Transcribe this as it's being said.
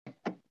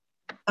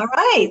All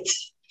right.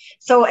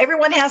 So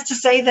everyone has to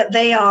say that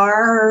they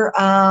are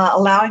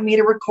allowing me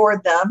to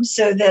record them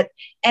so that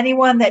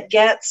anyone that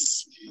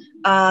gets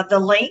the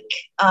link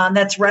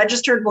that's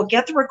registered will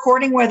get the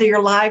recording whether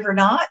you're live or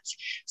not.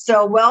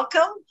 So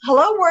welcome.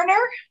 Hello,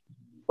 Werner.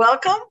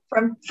 Welcome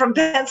from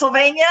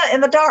Pennsylvania in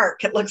the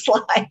dark, it looks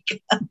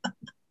like.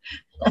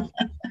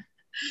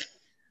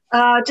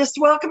 Just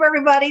welcome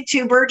everybody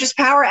to Burgess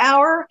Power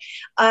Hour.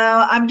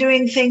 I'm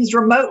doing things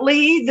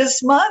remotely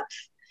this month,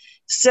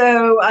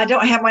 so I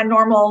don't have my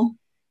normal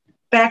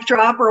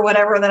backdrop or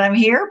whatever that I'm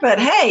here, but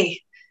hey,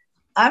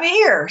 I'm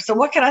here. So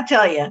what can I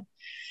tell you?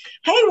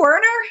 Hey,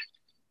 Werner.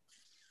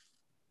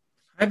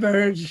 Hi,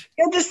 Burge.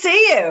 Good to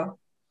see you.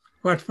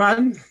 What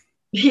fun.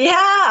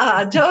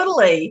 Yeah,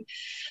 totally.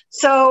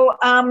 So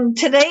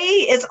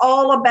today is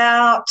all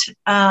about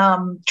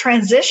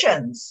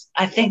transitions.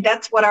 I think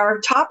that's what our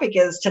topic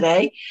is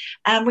today.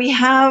 And we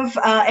have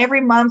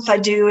every month I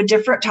do a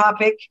different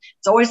topic.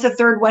 It's always the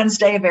third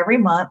Wednesday of every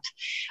month.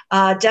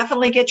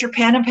 Definitely get your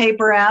pen and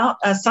paper out.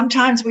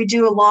 Sometimes we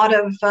do a lot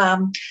of,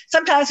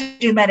 sometimes we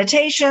do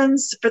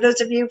meditations for those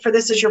of you, for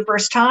this is your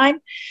first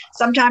time.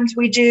 Sometimes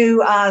we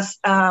do a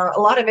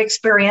lot of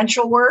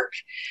experiential work,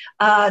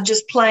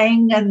 just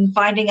playing and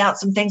finding out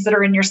some things that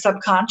are in your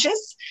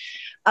subconscious.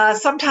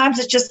 Sometimes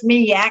it's just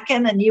me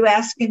yakking and you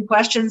asking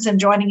questions and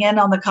joining in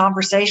on the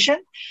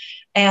conversation.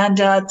 And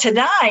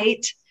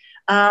tonight,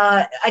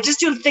 I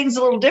just do things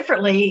a little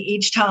differently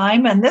each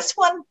time. And this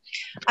one,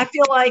 I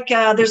feel like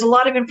there's a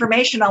lot of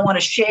information I want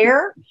to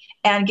share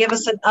and give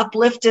us an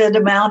uplifted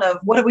amount of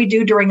what do we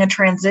do during a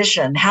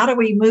transition? How do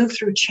we move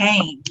through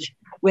change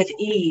with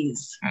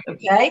ease?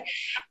 Okay.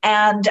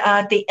 And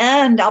at the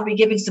end, I'll be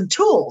giving some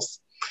tools.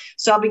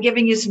 So I'll be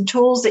giving you some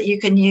tools that you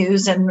can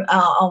use, and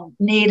I'll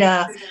need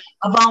a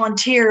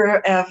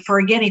volunteer for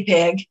a guinea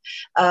pig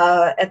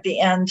at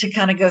the end to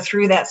kind of go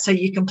through that so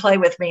you can play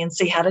with me and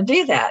see how to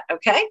do that,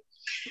 okay?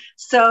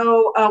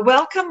 So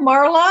welcome,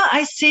 Marla,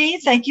 I see.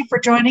 Thank you for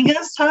joining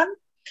us, hon.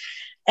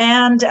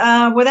 And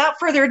without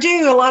further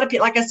ado, a lot of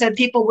people, like I said,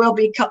 people will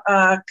be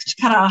kind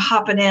of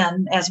hopping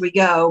in as we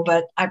go,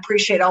 but I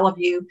appreciate all of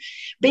you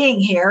being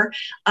here.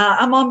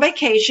 I'm on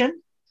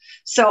vacation,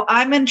 so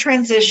I'm in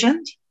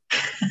transition.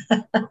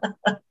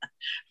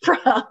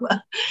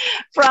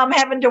 from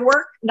having to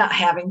work,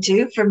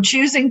 from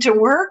choosing to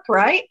work,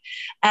 right?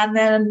 And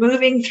then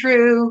moving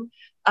through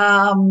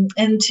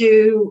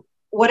into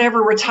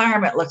whatever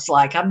retirement looks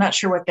like. I'm not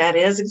sure what that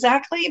is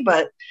exactly,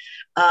 but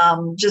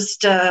I'm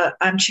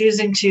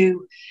choosing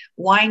to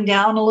wind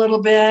down a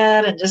little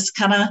bit and just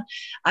kind of,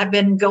 I've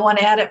been going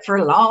at it for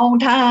a long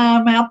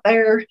time out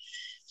there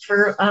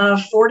for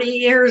 40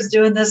 years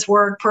doing this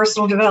work,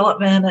 personal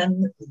development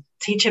and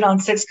teaching on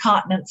 6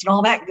 continents and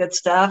all that good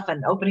stuff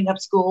and opening up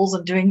schools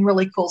and doing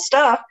really cool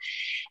stuff.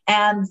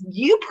 And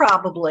you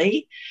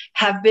probably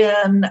have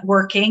been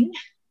working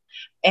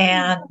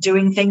and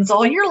doing things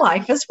all your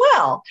life as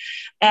well.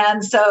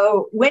 And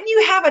so when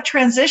you have a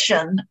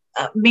transition,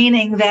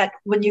 meaning that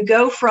when you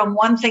go from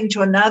one thing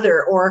to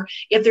another, or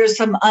if there's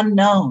some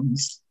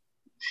unknowns,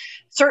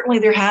 certainly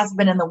there has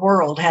been in the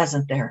world,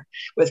 hasn't there,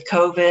 with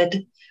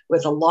COVID,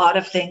 with a lot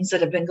of things that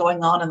have been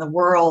going on in the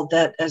world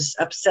that is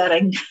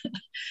upsetting,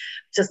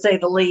 to say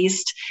the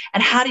least.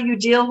 And how do you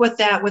deal with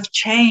that with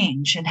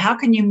change? And how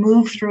can you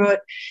move through it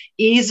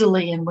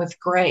easily and with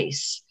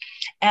grace?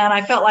 And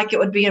I felt like it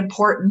would be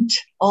important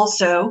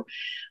also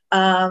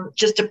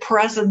just to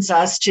presence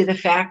us to the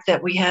fact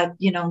that we had,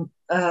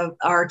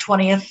 our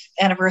 20th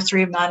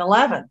anniversary of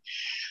 9/11.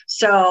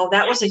 So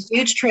that was a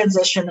huge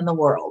transition in the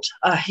world,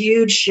 a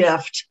huge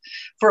shift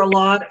for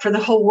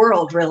the whole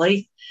world,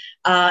 really.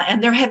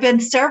 And there have been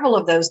several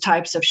of those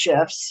types of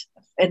shifts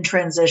and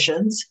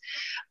transitions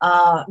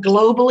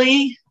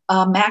globally,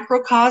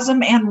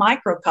 macrocosm and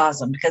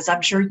microcosm, because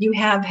I'm sure you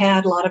have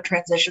had a lot of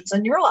transitions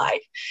in your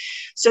life.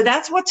 So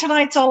that's what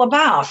tonight's all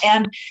about.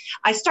 And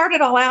I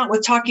started all out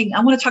with I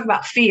want to talk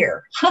about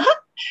fear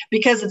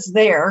because it's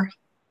there.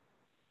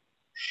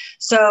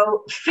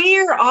 So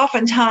fear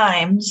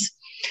oftentimes,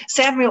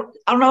 Samuel,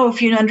 I don't know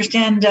if you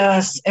understand,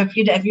 if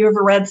you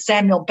ever read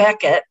Samuel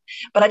Beckett,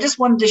 but I just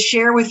wanted to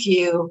share with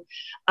you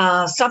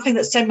something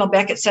that Samuel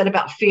Beckett said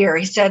about fear.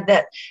 He said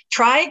that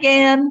try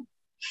again,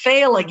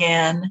 fail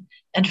again,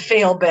 and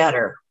fail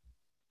better.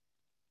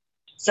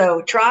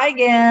 So try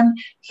again,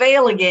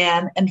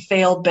 and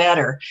fail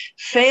better.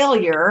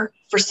 Failure,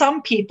 for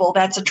some people,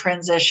 that's a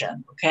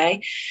transition,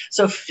 okay?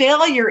 So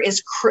failure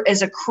is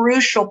a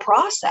crucial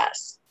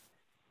process.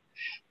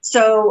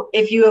 So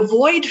if you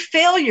avoid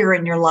failure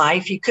in your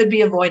life, you could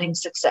be avoiding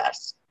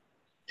success.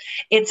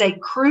 It's a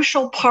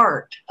crucial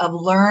part of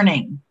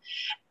learning.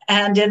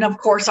 And then, of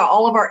course,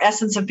 all of our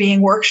Essence of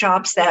Being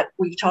workshops that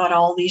we've taught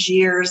all these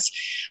years,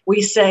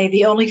 we say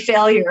the only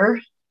failure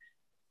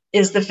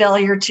is the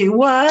failure to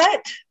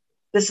what?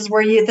 This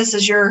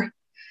is your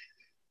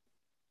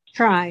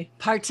try.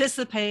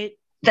 Participate.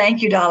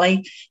 Thank you,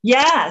 Dolly.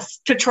 Yes,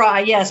 to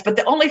try, yes. But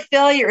the only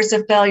failure is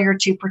a failure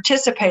to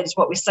participate, is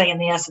what we say in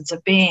the essence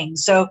of being.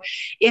 So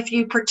if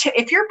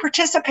you're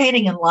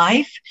participating in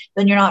life,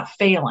 then you're not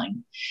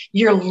failing.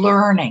 You're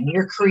learning,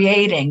 you're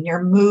creating,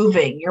 you're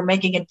moving, you're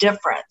making a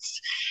difference.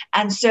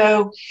 And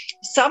so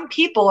some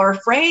people are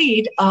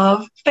afraid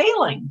of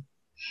failing.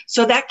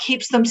 So that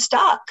keeps them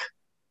stuck.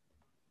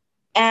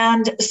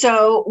 And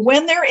so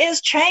when there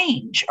is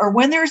change, or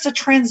when there's a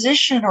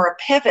transition or a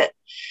pivot,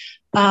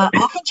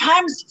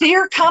 oftentimes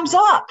fear comes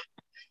up.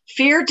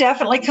 Fear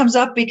definitely comes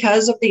up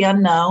because of the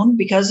unknown,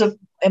 because of,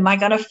 am I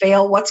going to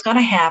fail? What's going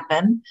to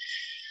happen?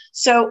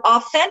 So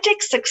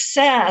authentic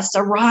success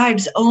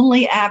arrives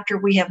only after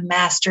we have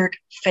mastered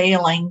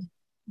failing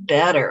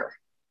better.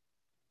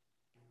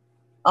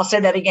 I'll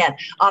say that again.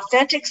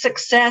 Authentic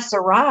success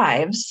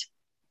arrives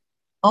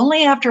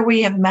only after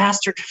we have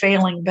mastered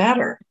failing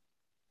better.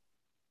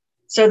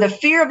 So the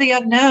fear of the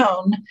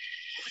unknown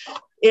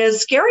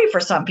is scary for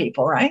some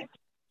people, right?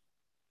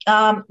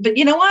 But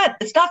you know what?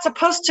 We're not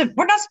supposed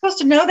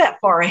to know that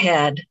far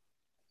ahead.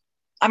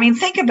 I mean,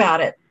 think about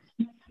it.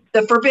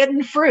 The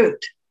forbidden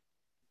fruit,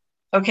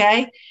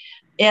 okay?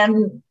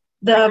 In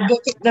the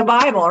book, the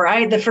Bible,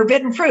 right? The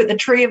forbidden fruit, the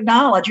tree of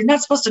knowledge. You're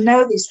not supposed to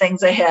know these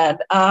things ahead.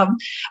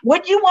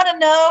 Would you want to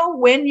know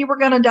when you were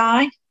going to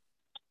die,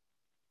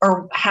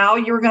 or how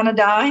you were going to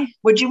die?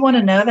 Would you want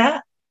to know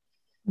that?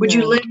 Would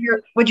you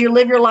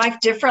live your life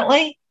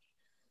differently,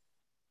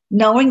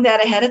 knowing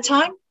that ahead of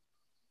time?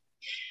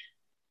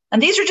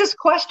 And these are just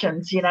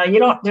questions,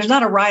 there's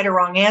not a right or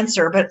wrong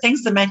answer, but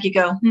things that make you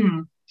go,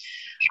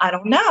 I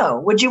don't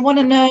know. Would you want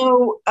to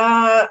know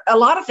a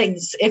lot of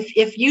things?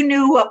 If you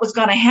knew what was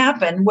going to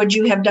happen, would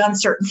you have done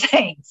certain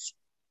things?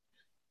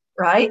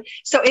 Right?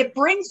 So it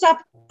brings up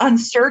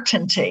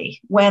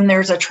uncertainty when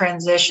there's a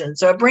transition.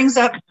 So it brings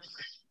up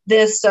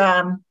this,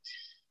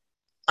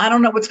 I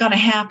don't know what's going to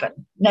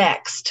happen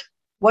next.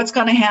 What's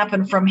going to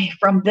happen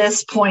from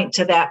this point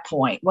to that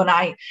point?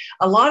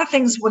 A lot of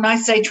things, when I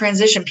say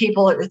transition,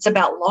 people, it's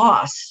about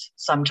loss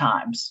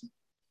sometimes.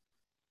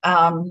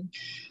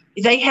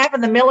 They have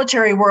in the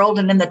military world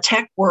and in the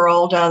tech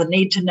world, the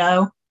need to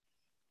know,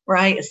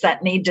 right? It's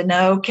that need to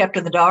know kept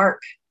in the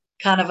dark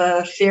kind of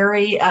a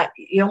theory.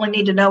 You only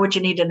need to know what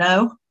you need to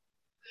know.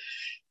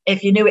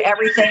 If you knew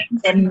everything,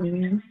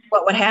 then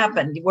what would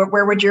happen?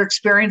 Where would your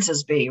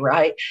experiences be,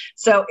 right?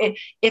 So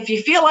if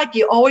you feel like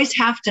you always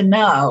have to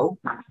know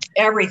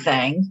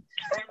everything,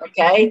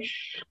 okay,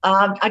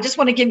 I just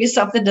want to give you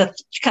something to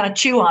kind of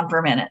chew on for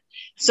a minute.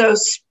 So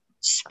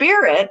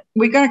spirit,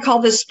 we're going to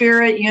call this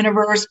spirit,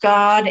 universe,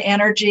 God,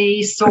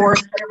 energy,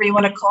 source, whatever you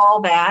want to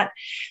call that.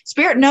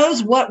 Spirit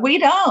knows what we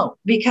don't,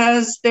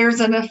 because there's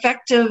an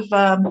effective,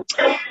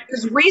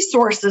 there's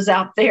resources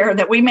out there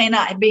that we may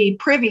not be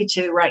privy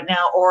to right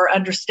now or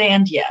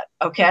understand yet,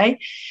 okay?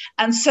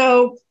 And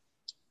so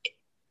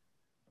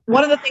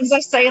one of the things I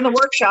say in the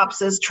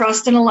workshops is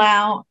trust and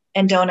allow,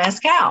 and don't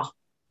ask how,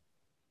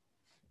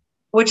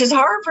 which is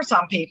hard for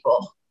some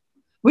people.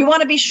 We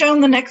want to be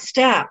shown the next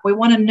step. We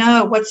want to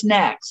know what's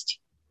next.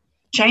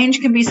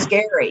 Change can be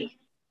scary.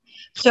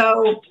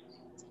 So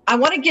I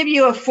want to give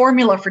you a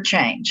formula for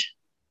change.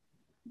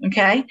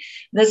 Okay?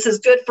 This is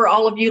good for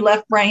all of you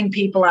left brain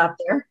people out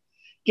there,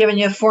 giving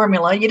you a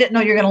formula. You didn't know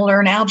you were going to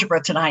learn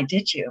algebra tonight,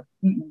 did you?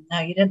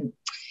 No, you didn't.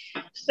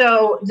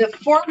 So the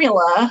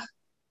formula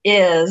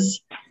is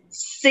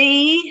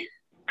C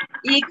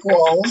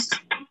equals,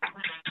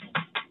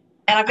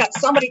 and I've got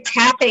somebody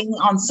tapping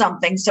on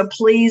something, so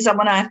please, I'm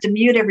going to have to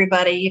mute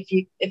everybody.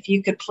 If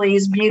you could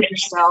please mute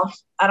yourself.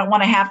 I don't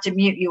want to have to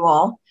mute you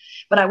all,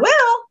 but I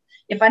will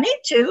if I need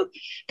to.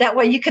 That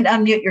way you can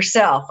unmute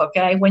yourself,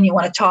 okay, when you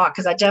want to talk,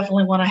 because I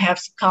definitely want to have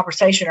some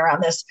conversation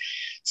around this.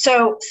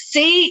 So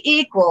C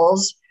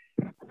equals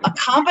a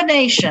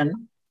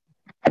combination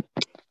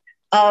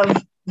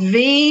of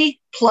V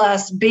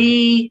plus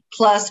B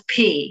plus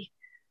P,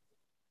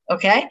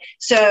 okay?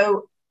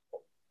 So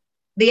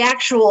the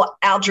actual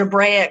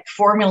algebraic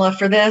formula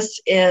for this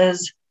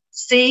is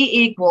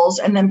C equals,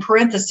 and then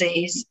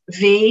parentheses,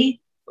 V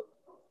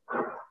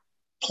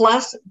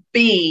plus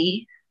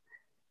B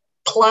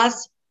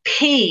plus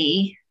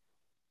P,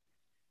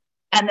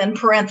 and then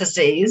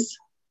parentheses,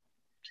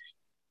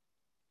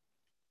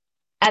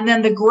 and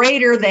then the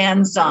greater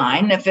than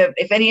sign.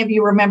 If any of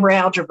you remember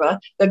algebra,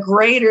 the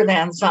greater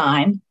than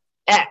sign,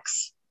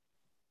 X.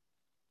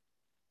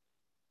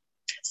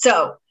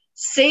 So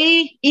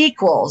C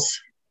equals,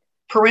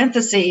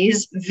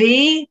 parentheses,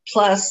 V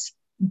plus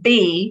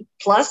B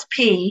plus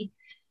P,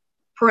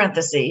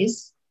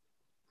 parentheses,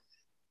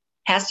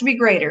 has to be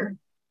greater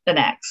than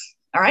X.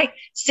 All right.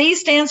 C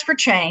stands for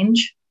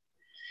change.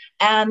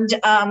 And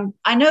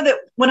I know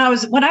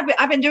that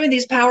I've been doing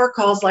these power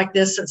calls like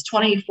this since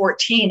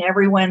 2014,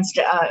 every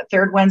Wednesday,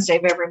 third Wednesday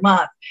of every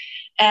month.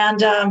 And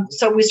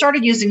so we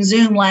started using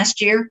Zoom last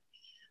year,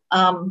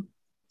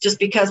 just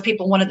because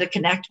people wanted to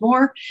connect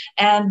more.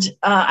 And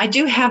I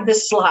do have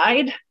this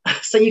slide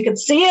so you can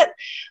see it,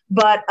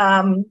 but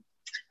I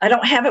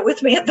don't have it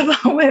with me at the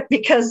moment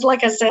because,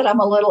 like I said, I'm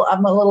a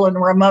little in a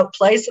remote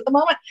place at the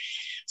moment.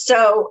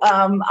 So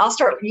I'll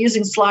start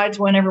using slides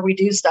whenever we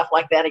do stuff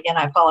like that. Again,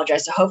 I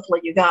apologize. So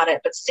hopefully you got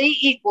it. But C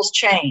equals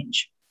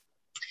change.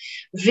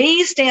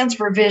 V stands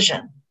for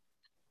vision.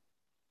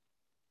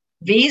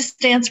 V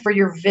stands for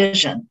your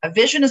vision. A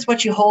vision is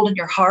what you hold in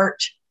your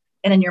heart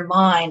and in your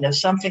mind of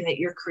something that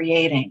you're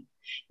creating.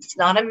 It's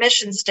not a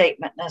mission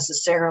statement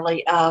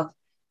necessarily of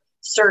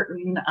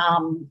certain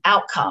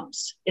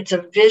outcomes. It's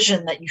a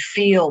vision that you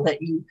feel,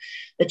 that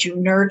you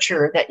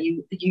nurture, that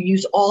you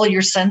use all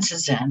your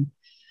senses in.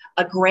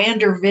 A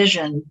grander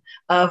vision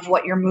of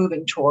what you're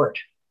moving toward.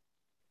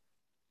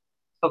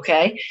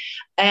 Okay?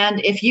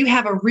 And if you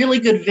have a really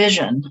good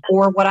vision,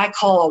 or what I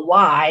call a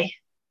why,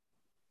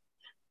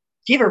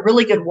 if you have a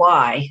really good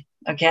why,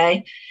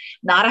 okay?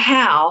 Not a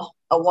how,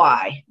 a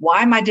why.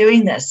 Why am I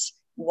doing this?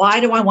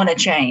 Why do I want to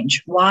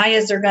change? Why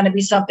is there going to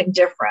be something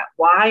different?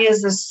 Why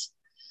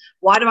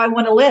do I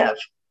want to live?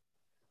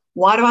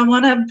 Why do I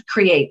want to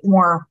create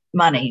more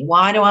money?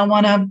 Why do I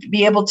want to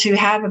be able to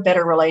have a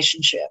better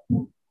relationship?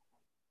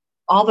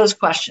 All those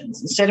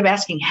questions. Instead of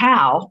asking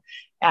how,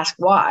 ask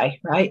why,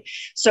 right?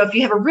 So if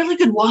you have a really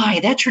good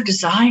why, that's your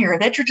desire.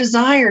 That's your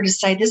desire to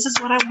say, this is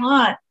what I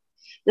want.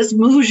 This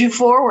moves you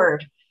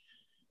forward.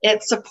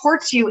 It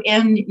supports you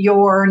in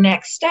your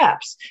next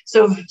steps.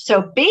 So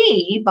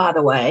B, by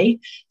the way,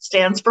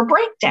 stands for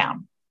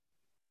breakdown.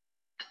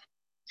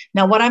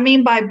 Now, what I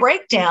mean by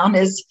breakdown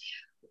is,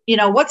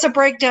 what's a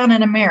breakdown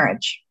in a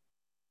marriage?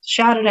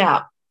 Shout it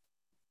out.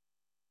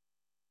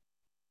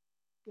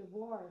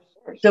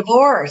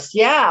 Divorce.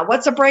 Yeah.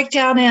 What's a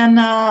breakdown in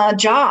a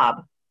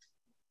job?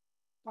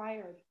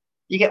 Fired.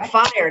 You get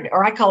fired,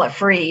 or I call it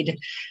freed.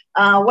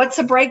 What's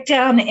a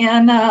breakdown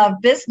in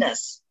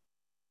business?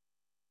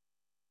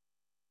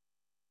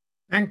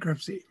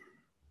 Bankruptcy.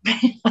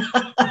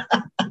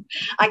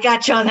 I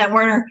got you on that,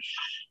 Werner.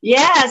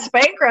 Yes,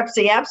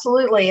 bankruptcy,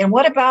 absolutely. And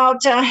what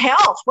about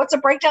health? What's a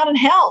breakdown in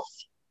health?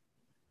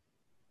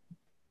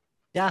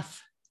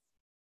 Death.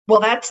 Well,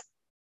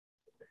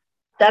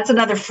 that's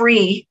another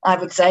free, I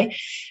would say.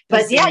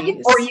 But Disease. yeah,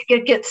 or you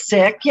could get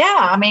sick. Yeah,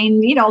 I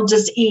mean,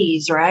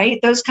 disease, right?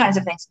 Those kinds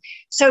of things.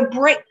 So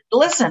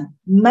listen,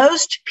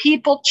 most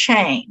people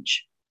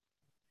change.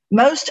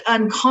 Most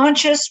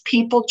unconscious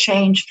people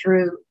change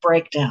through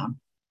breakdown.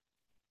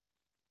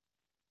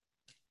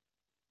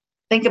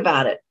 Think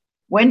about it.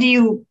 When do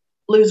you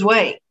lose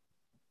weight?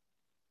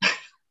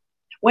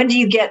 When do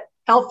you get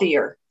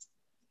healthier?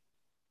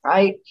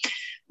 Right?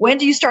 When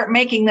do you start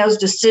making those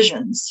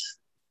decisions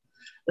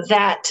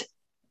that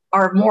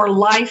are more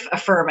life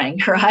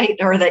affirming, right?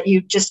 Or that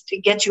you just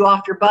get you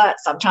off your butt?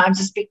 Sometimes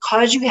it's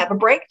because you have a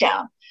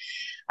breakdown.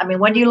 I mean,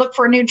 when do you look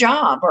for a new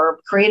job or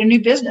create a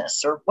new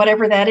business or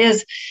whatever that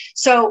is?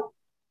 So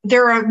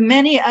there are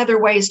many other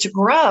ways to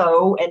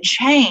grow and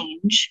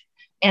change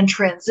and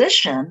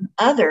transition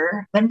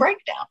other than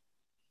breakdown.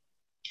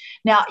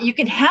 Now, you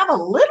can have a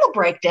little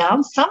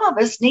breakdown. Some of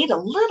us need a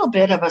little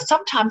bit of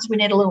sometimes we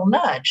need a little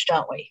nudge,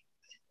 don't we?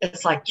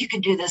 It's like, you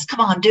can do this.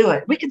 Come on, do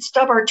it. We can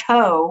stub our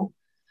toe.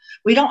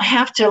 We don't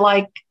have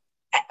to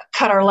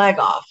cut our leg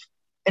off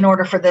in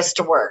order for this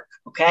to work,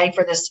 okay?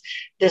 For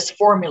this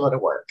formula to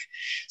work.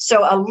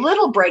 So a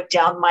little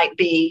breakdown might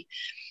be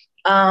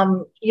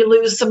you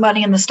lose some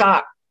money in the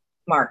stock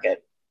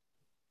market.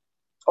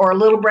 Or a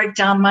little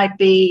breakdown might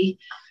be,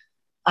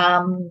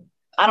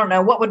 I don't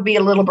know, what would be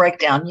a little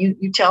breakdown?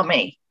 You tell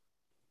me.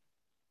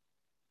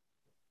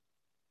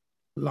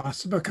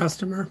 Loss of a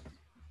customer.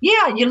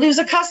 Yeah, you lose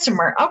a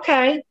customer.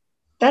 Okay,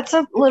 that's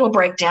a little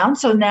breakdown.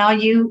 So now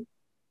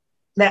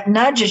that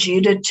nudges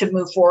you to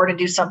move forward and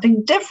do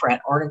something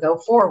different or to go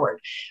forward,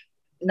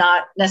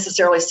 not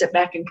necessarily sit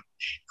back and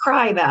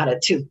cry about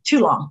it too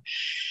long.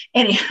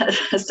 Anyhow,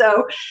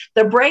 so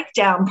the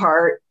breakdown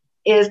part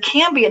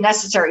can be a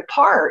necessary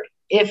part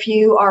if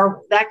you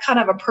are that kind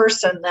of a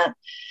person that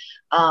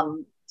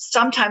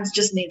sometimes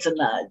just needs a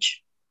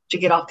nudge to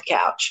get off the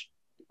couch,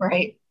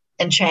 right?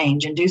 And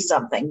change and do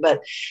something.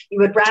 But you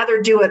would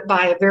rather do it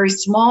by a very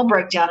small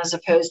breakdown as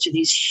opposed to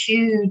these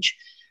huge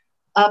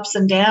ups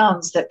and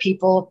downs that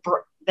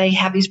they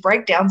have these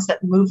breakdowns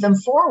that move them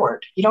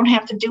forward. You don't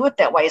have to do it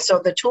that way. So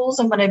the tools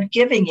I'm going to be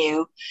giving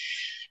you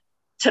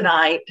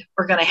tonight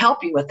are going to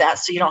help you with that,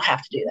 so you don't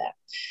have to do that.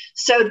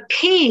 So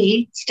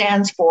P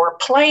stands for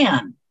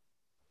plan.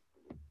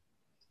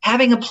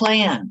 Having a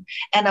plan.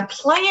 And a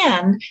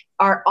plan,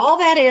 all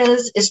that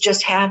is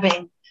just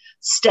having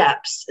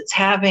steps. It's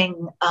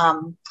having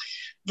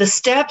the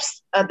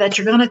steps that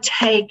you're going to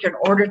take in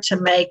order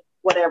to make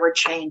whatever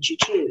change you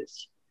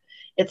choose.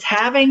 It's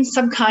having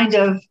some kind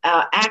of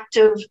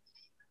active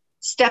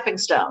stepping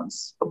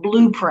stones, a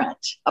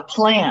blueprint, a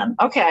plan.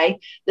 Okay,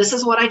 this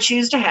is what I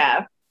choose to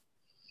have.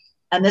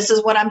 And this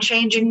is what I'm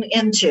changing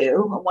into,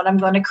 what I'm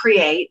going to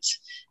create.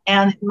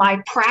 And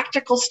my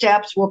practical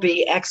steps will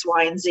be X,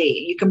 Y, and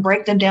Z. You can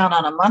break them down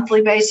on a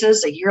monthly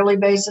basis, a yearly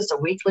basis, a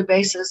weekly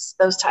basis,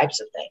 those types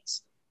of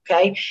things.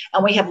 Okay.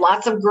 And we have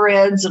lots of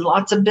grids and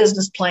lots of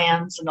business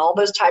plans and all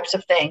those types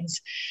of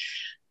things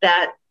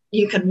that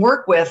you can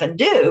work with and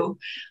do.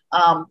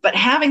 But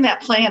having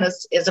that plan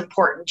is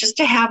important, just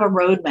to have a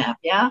roadmap.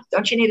 Yeah.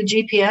 Don't you need a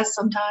GPS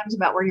sometimes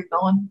about where you're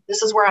going?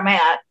 This is where I'm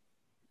at.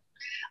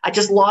 I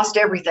just lost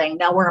everything.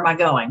 Now where am I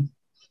going?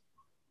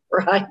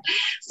 Right.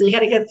 So you got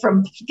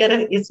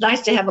to it's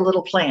nice to have a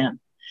little plan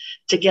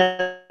to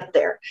get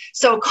there.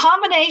 So a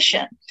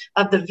combination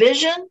of the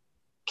vision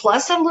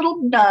plus a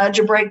little nudge,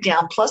 a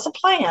breakdown, plus a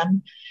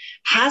plan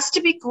has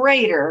to be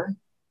greater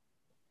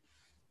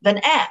than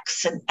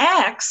X. And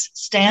X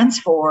stands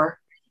for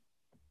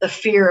the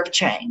fear of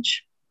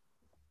change.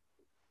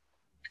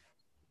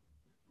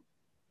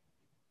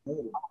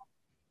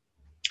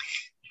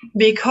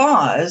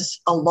 Because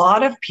a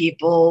lot of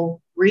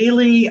people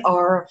really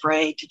are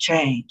afraid to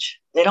change.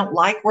 They don't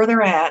like where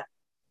they're at,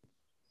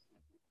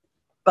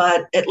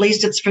 but at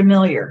least it's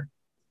familiar.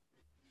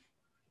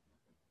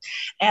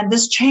 And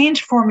this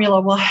change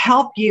formula will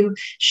help you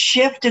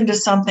shift into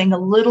something a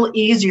little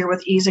easier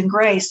with ease and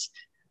grace,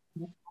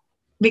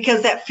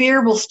 because that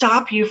fear will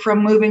stop you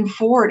from moving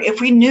forward. If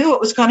we knew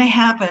it was going to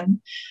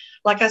happen,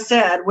 like I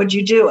said, would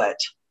you do it?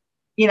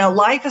 You know,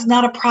 life is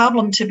not a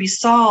problem to be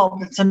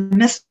solved. It's a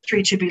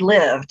mystery to be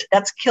lived.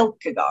 That's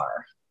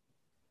Kierkegaard.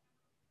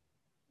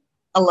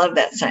 I love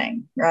that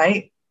saying,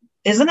 right?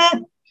 Isn't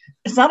it?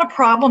 It's not a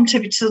problem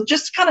to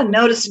just kind of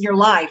notice in your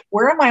life,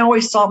 where am I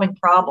always solving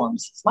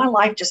problems? Is my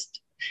life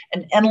just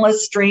an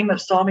endless stream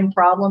of solving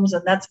problems,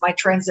 and that's my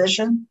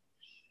transition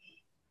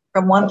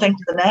from one thing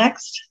to the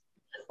next?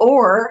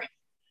 Or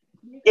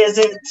is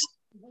it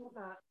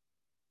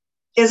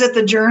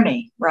the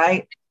journey,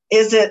 right?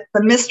 Is it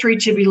the mystery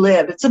to be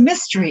lived? It's a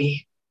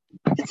mystery.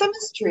 It's a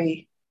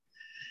mystery.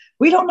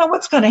 We don't know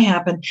what's going to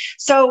happen.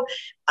 So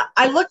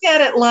I look at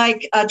it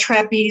like a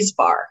trapeze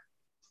bar.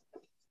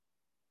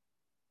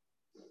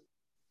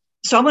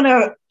 So I'm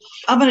going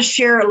to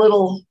share a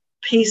little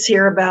piece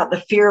here about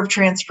the fear of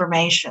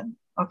transformation,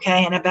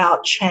 okay, and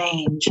about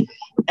change,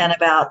 and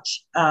about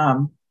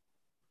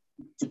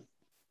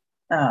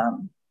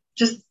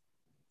just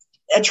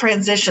a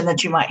transition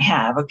that you might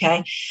have,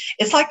 okay?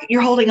 It's like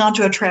you're holding on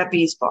to a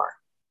trapeze bar,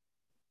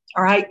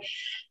 all right?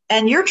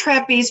 And your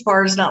trapeze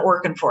bar is not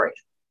working for you,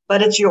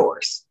 but it's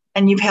yours,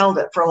 and you've held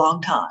it for a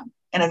long time,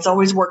 and it's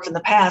always worked in the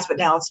past, but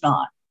now it's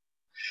not.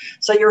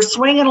 So you're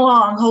swinging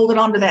along, holding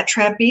on to that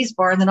trapeze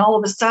bar, and then all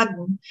of a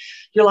sudden,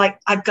 you're like,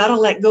 I've got to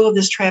let go of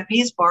this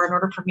trapeze bar in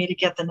order for me to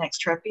get the next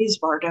trapeze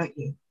bar, don't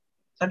you?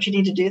 Don't you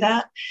need to do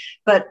that?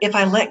 But if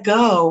I let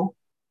go,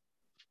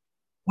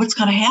 what's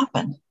going to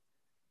happen?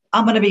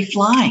 I'm going to be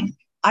flying.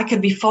 I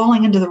could be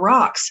falling into the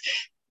rocks.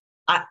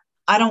 I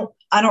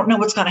don't know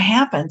what's going to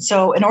happen.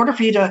 So in order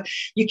for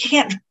you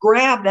can't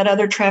grab that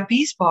other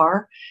trapeze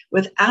bar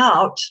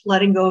without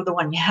letting go of the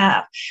one you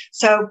have.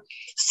 So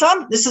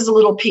this is a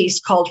little piece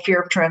called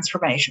Fear of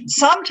Transformation.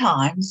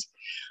 Sometimes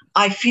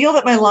I feel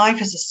that my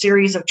life is a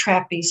series of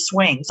trapeze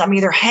swings. I'm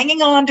either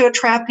hanging on to a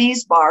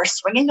trapeze bar,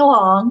 swinging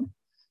along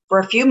for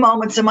a few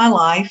moments in my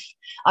life.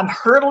 I'm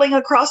hurtling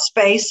across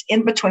space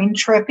in between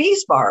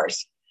trapeze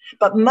bars.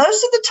 But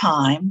most of the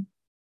time,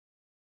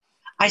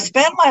 I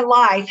spend my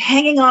life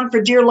hanging on for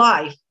dear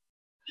life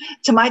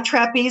to my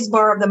trapeze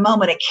bar of the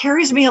moment. It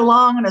carries me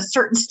along in a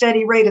certain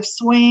steady rate of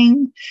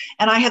swing,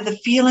 and I have the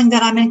feeling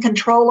that I'm in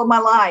control of my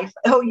life.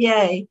 Oh,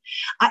 yay.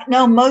 I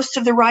know most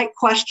of the right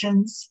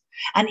questions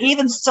and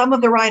even some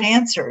of the right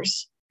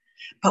answers.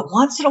 But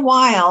once in a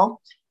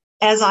while,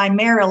 as I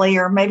merrily,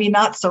 or maybe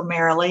not so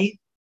merrily,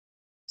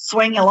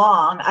 swing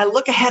along, I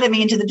look ahead of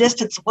me into the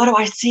distance. What do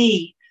I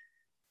see?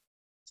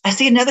 I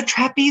see another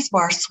trapeze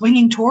bar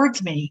swinging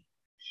towards me.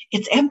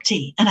 It's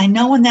empty. And I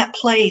know in that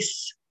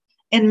place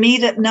in me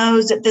that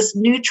knows that this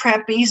new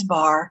trapeze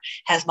bar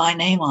has my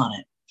name on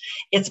it.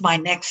 It's my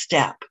next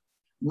step,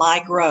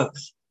 my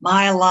growth,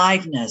 my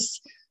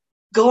aliveness,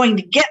 going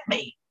to get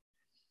me.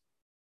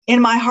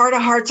 In my heart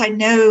of hearts, I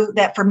know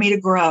that for me to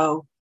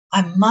grow,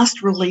 I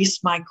must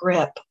release my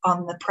grip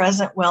on the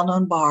present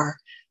well-known bar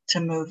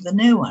to move the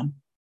new one.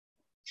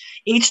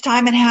 Each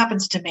time it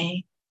happens to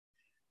me,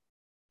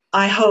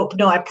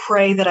 I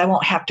pray that I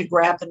won't have to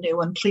grab the new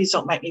one. Please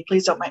don't make me,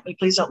 please don't make me,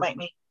 please don't make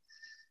me.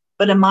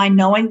 But in my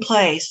knowing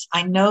place,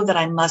 I know that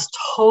I must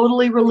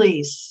totally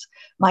release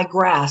my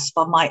grasp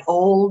on my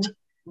old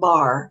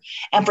bar.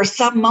 And for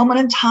some moment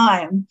in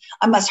time,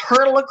 I must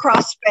hurtle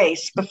across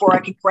space before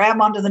I could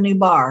grab onto the new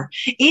bar.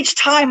 Each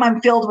time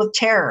I'm filled with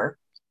terror.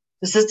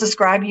 Does this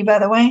describe you, by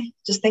the way?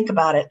 Just think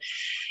about it.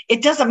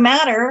 It doesn't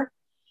matter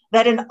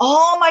that in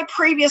all my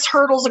previous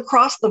hurdles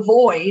across the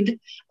void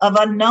of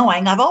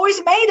unknowing, I've always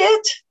made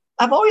it.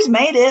 I've always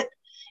made it.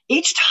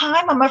 Each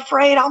time I'm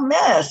afraid I'll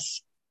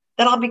miss,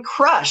 that I'll be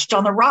crushed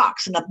on the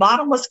rocks in the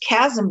bottomless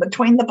chasm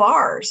between the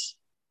bars.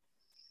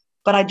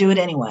 But I do it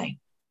anyway.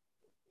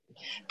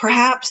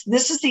 Perhaps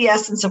this is the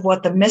essence of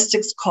what the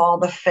mystics call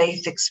the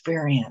faith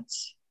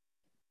experience.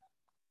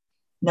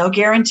 No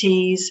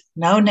guarantees,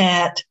 no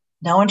net,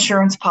 no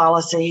insurance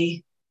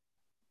policy,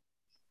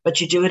 but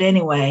you do it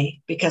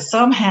anyway, because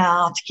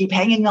somehow to keep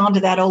hanging on to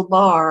that old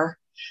bar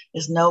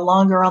is no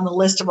longer on the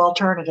list of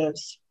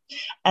alternatives.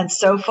 And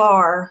so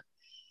far,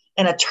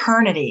 an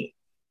eternity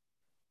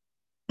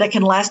that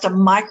can last a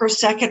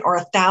microsecond or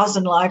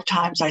 1,000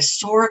 lifetimes. I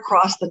soar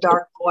across the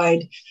dark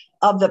void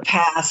of the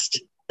past.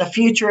 The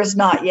future is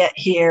not yet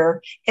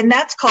here. And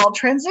that's called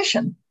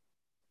transition.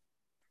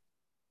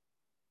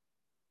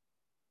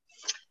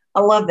 I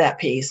love that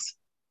piece.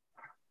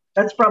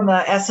 That's from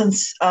the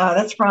Essence.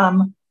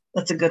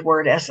 That's a good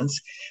word,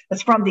 Essence.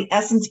 That's from the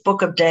Essence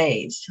Book of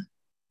Days.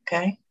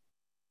 Okay.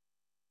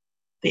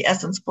 The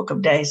Essence Book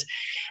of Days.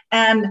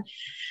 And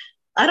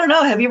I don't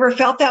know, have you ever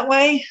felt that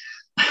way?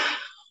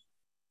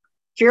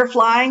 Fear of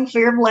flying,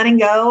 fear of letting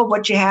go of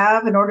what you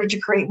have in order to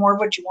create more of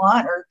what you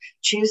want or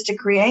choose to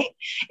create?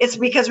 It's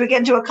because we get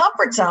into a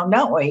comfort zone,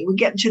 don't we? We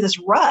get into this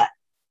rut.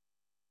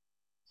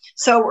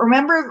 So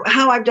remember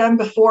how I've done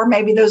before,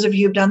 maybe those of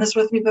you who've done this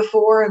with me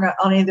before and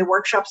on any of the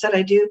workshops that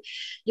I do,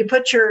 you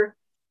put your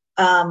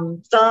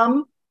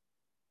thumb,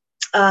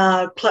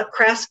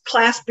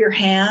 clasp your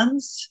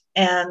hands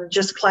and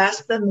just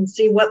clasp them and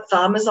see what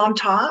thumb is on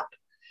top.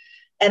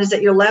 And is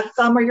it your left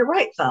thumb or your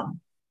right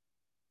thumb?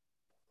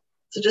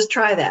 So just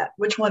try that.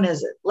 Which one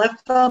is it?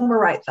 Left thumb or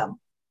right thumb?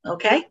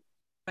 Okay.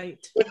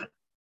 Right.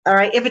 All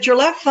right. If it's your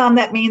left thumb,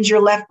 that means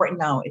your left brain.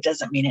 No, it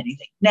doesn't mean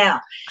anything. Now,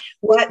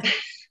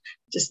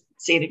 just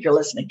see it if you're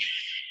listening.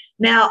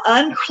 Now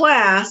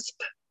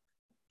unclasp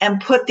and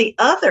put the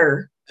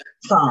other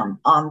thumb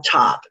on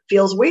top.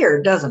 Feels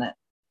weird, doesn't it?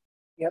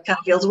 Yep. Kind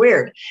of feels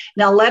weird.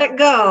 Now let it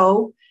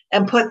go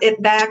and put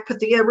it back, put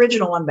the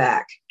original one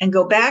back and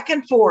go back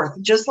and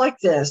forth just like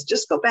this.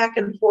 Just go back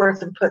and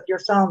forth and put your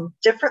thumb,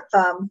 different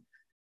thumb,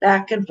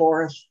 back and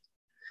forth,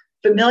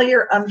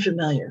 familiar,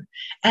 unfamiliar.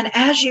 And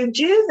as you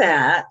do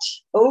that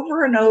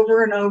over and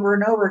over and over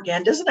and over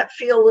again, doesn't it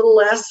feel a little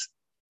less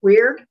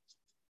weird?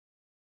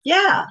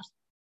 Yeah.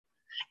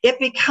 It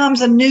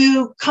becomes a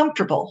new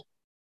comfortable.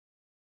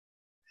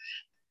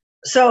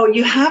 So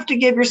you have to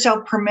give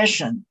yourself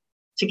permission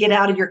to get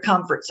out of your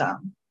comfort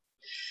zone.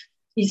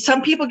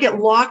 Some people get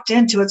locked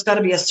into it's got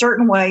to be a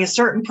certain way, a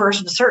certain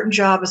person, a certain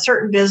job, a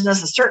certain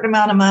business, a certain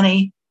amount of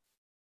money.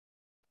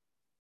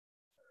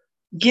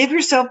 Give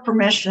yourself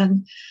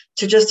permission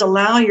to just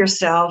allow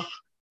yourself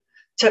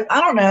to,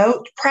 I don't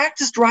know,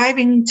 practice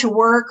driving to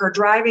work or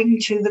driving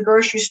to the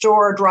grocery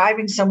store or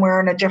driving somewhere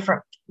in a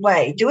different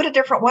way. Do it a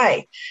different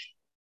way.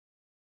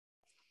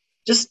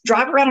 Just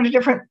drive around in a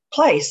different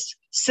place.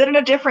 Sit in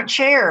a different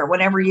chair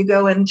whenever you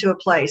go into a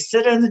place.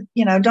 Sit in,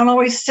 don't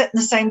always sit in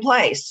the same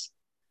place.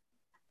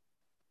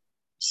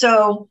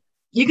 So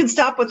you can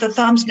stop with the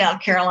thumbs now,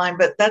 Caroline,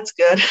 but that's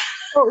good.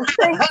 Oh,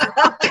 thanks.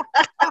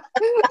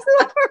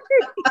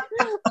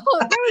 Oh,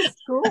 that was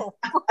cool.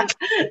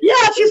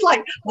 Yeah, she's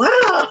like,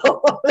 wow,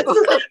 this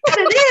is what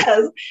it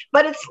is.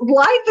 But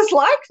life is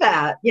like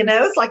that.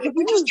 It's like if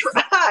we just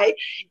try,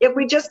 if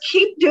we just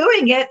keep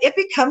doing it, it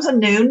becomes a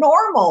new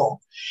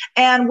normal.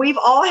 And we've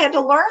all had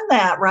to learn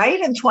that, right?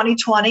 In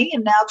 2020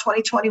 and now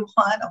 2021.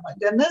 Oh my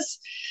goodness.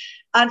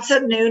 It's a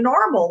new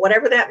normal,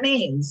 whatever that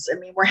means. I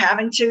mean, we're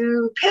having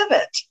to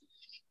pivot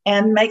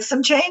and make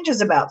some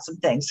changes about some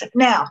things.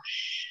 Now,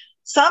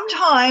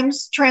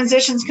 sometimes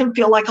transitions can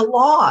feel like a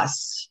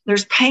loss.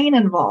 There's pain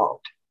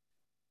involved.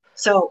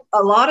 So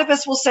a lot of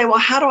us will say, well,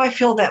 how do I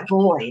fill that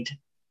void?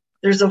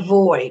 There's a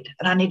void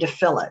and I need to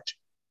fill it.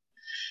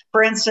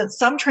 For instance,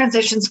 some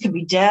transitions can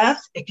be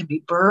death. It can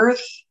be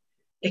birth.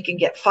 It can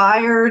get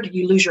fired.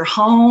 You lose your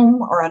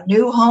home or a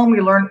new home.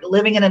 You learn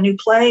living in a new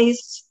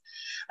place,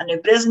 a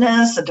new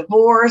business, a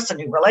divorce, a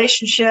new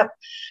relationship.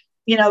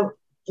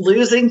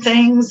 Losing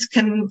things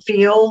can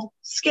feel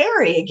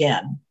scary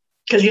again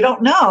because you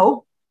don't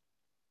know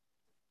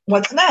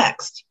what's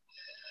next.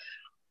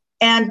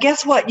 And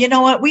guess what? You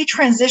know what? We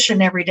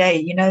transition every day.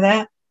 You know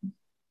that?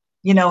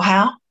 You know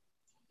how?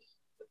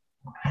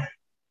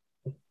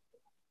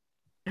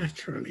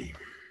 Naturally.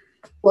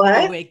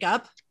 What? You wake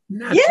up.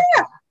 Naturally.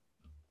 Yeah.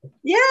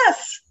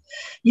 Yes.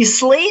 You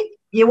sleep,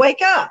 you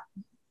wake up.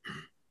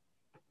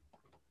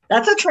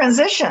 That's a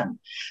transition.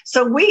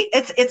 So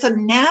it's a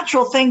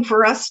natural thing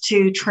for us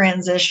to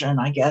transition,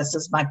 I guess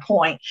is my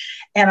point.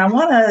 And I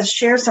want to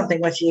share something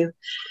with you.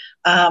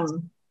 How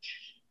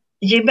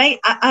many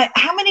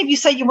of you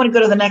say you want to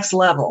go to the next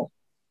level?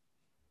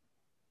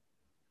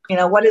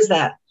 What is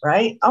that,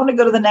 right? I want to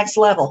go to the next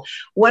level.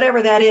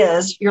 Whatever that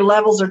is, your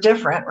levels are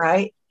different,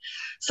 right?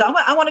 So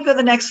I want to go to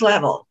the next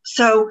level.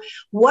 So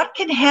what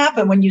can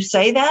happen when you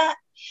say that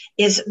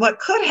is what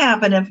could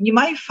happen if you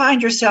might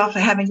find yourself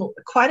having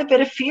quite a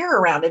bit of fear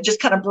around it. Just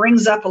kind of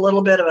brings up a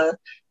little bit of a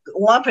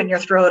lump in your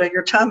throat or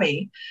your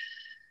tummy.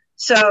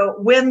 So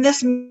when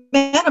this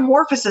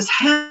metamorphosis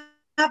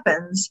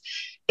happens,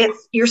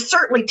 you're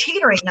certainly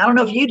teetering. I don't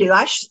know if you do.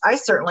 I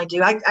certainly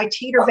do. I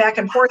teeter back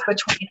and forth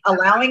between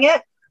allowing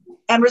it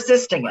and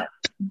resisting it.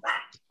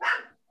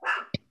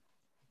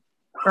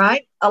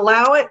 Right?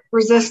 Allow it,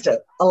 resist it.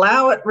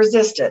 Allow it,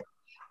 resist it.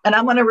 And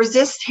I'm going to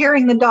resist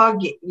hearing the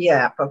dog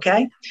yap,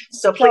 okay?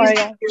 So please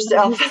mute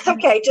yourself. It's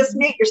okay. Just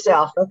mute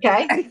yourself,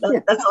 okay?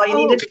 That's all you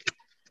need to do.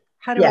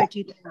 How do I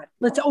do that?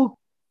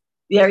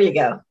 There you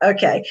go.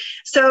 Okay.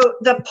 So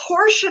the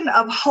portion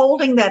of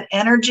holding that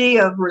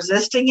energy of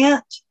resisting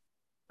it,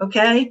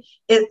 okay,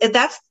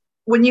 that's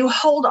when you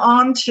hold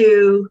on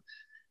to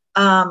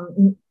a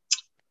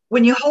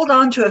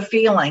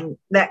feeling,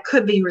 that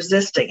could be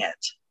resisting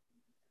it.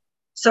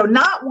 So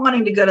not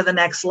wanting to go to the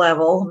next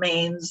level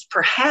means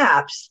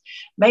perhaps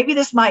maybe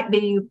this might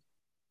be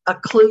a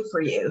clue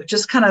for you.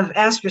 Just kind of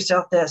ask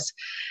yourself this.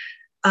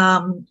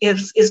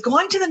 Is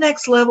going to the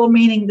next level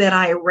meaning that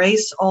I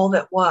erase all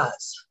that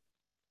was?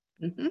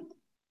 Mm-hmm.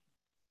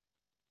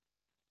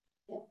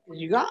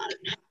 You got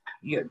it.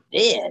 You're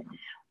dead.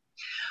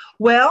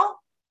 Well,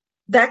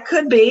 that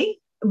could be,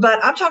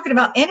 but I'm talking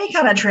about any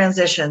kind of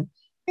transition,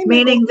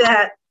 meaning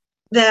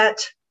that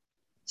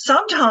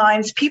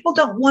sometimes people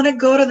don't want to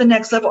go to the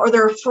next level, or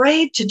they're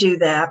afraid to do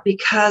that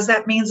because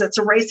that means it's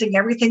erasing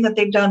everything that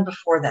they've done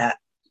before that.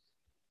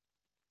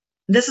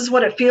 This is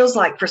what it feels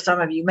like for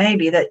some of you,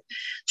 maybe, that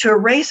to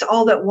erase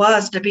all that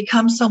was, to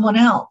become someone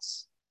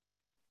else.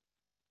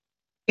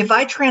 If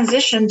I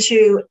transition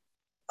to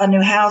a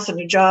new house, a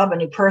new job, a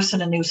new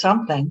person, a new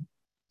something,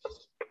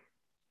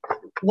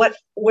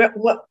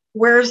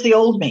 where's the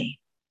old me?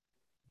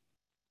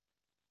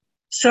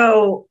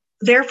 So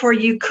therefore,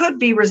 you could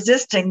be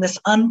resisting this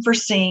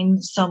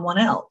unforeseen someone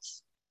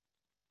else.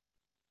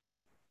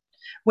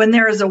 When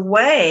there is a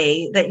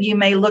way that you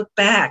may look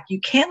back,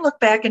 you can look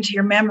back into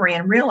your memory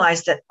and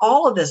realize that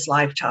all of this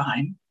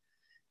lifetime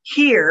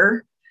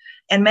here,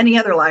 and many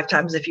other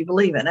lifetimes if you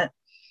believe in it,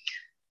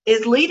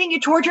 is leading you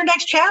toward your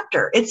next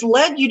chapter. It's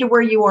led you to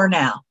where you are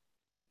now.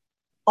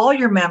 All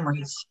your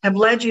memories have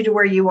led you to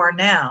where you are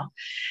now.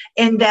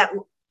 And that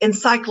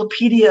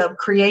encyclopedia of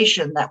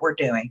creation that we're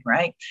doing,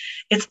 right?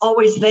 It's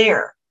always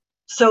there.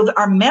 So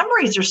our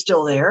memories are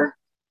still there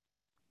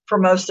for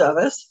most of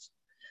us,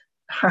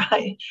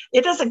 right?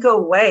 It doesn't go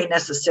away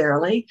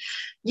necessarily.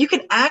 You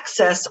can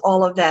access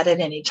all of that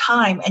at any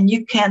time, and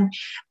you can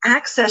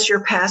access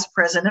your past,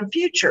 present, and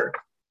future.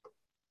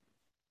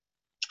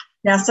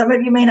 Now, some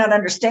of you may not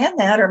understand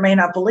that or may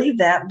not believe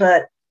that,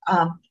 but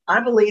I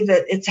believe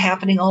that it's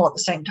happening all at the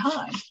same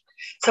time.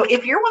 So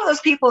if you're one of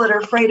those people that are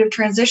afraid of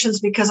transitions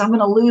because I'm going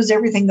to lose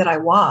everything that I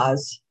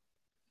was,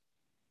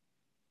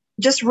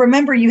 just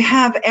remember you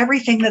have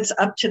everything that's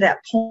up to that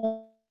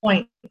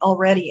point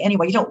already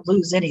anyway. You don't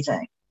lose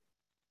anything.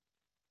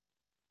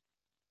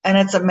 And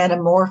it's a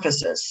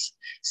metamorphosis.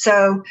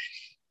 So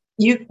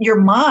your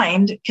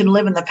mind can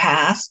live in the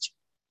past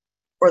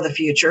or the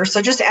future.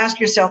 So just ask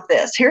yourself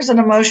this. Here's an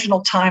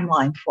emotional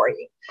timeline for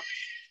you.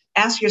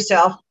 Ask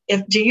yourself,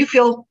 do you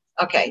feel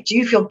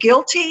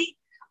guilty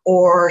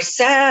or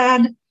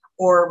sad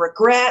or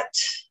regret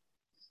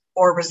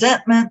or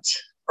resentment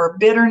or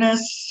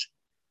bitterness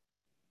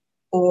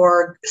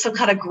or some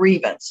kind of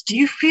grievance? Do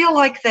you feel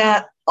like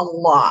that a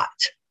lot?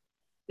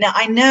 Now,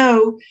 I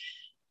know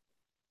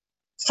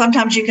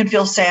sometimes you can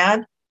feel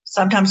sad.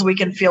 Sometimes we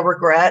can feel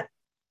regret.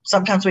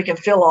 Sometimes we can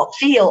feel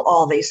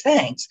all these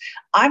things.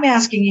 I'm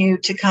asking you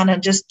to kind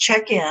of just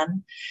check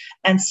in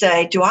and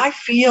say, do I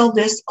feel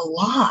this a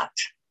lot?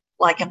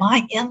 Like, am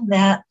I in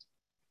that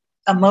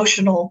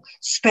emotional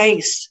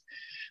space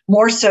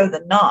more so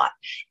than not?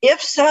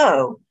 If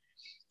so,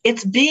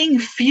 it's being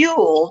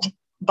fueled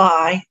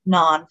by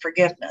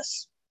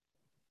non-forgiveness.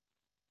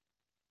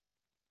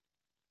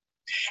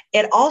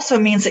 It also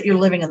means that you're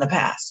living in the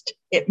past.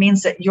 It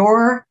means that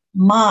your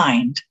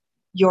mind,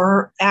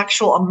 your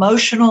actual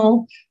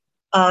emotional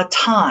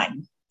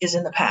time is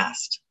in the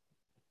past.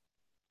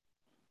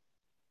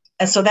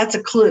 And so that's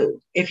a clue.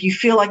 If you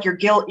feel like you're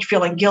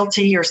feeling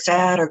guilty or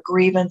sad or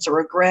grievance or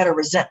regret or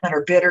resentment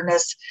or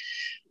bitterness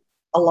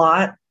a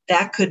lot,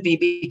 that could be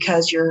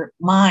because your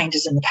mind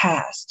is in the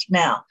past.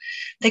 Now,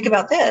 think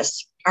about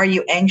this. Are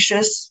you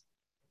anxious,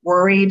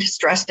 worried,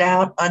 stressed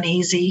out,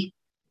 uneasy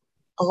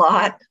a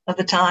lot of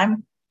the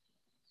time?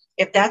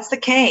 If that's the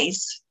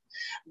case,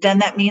 then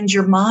that means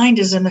your mind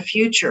is in the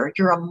future.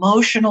 Your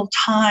emotional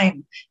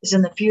time is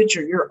in the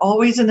future. You're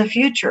always in the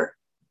future.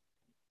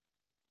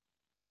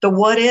 The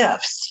what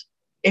ifs.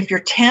 If you're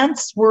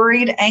tense,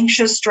 worried,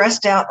 anxious,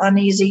 stressed out,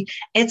 uneasy,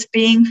 it's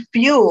being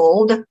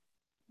fueled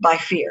by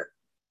fear.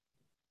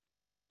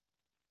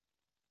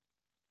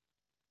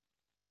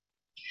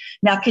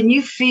 Now, can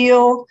you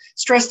feel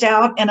stressed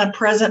out in a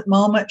present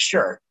moment?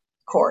 Sure,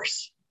 of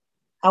course.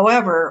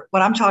 However,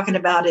 what I'm talking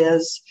about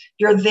is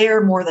you're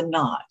there more than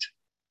not.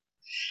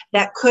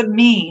 That could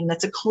mean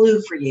that's a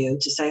clue for you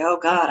to say, oh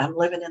God, I'm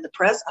living in the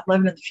present, I'm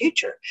living in the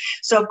future.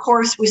 So of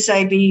course we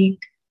say the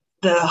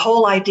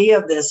whole idea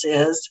of this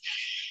is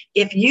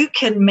if you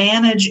can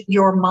manage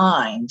your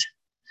mind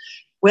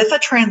with a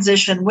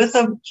transition, with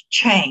a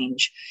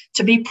change,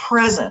 to be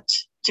present,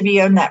 to be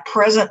in that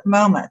present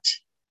moment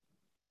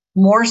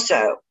more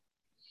so,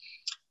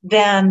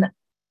 then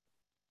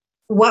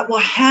what will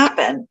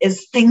happen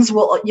is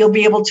you'll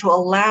be able to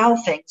allow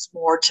things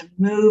more to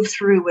move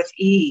through with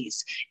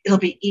ease. It'll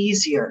be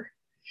easier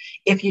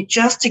if you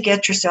just to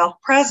get yourself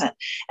present.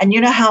 And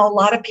you know how a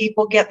lot of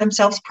people get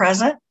themselves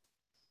present?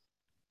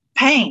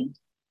 Pain.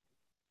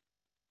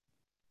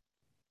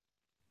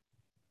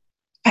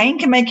 Pain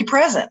can make you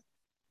present.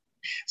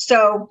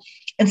 So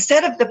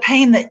instead of the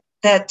pain that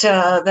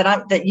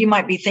that you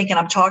might be thinking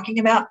I'm talking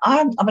about,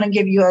 I'm going to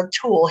give you a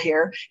tool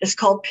here. It's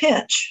called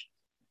pinch.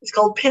 It's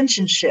called pinch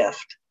and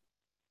shift.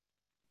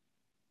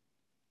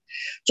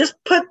 Just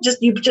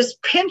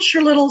pinch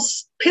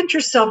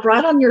yourself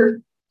right on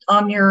your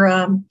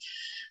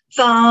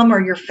thumb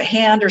or your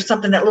hand or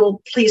something. That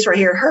little piece right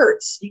here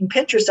hurts. You can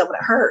pinch yourself and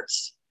it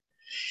hurts.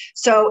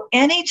 So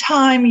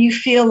anytime you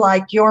feel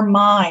like your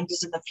mind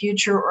is in the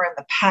future or in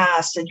the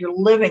past and you're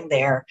living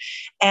there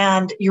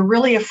and you're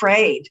really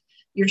afraid,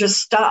 you're just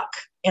stuck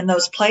in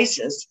those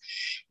places,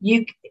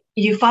 you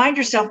find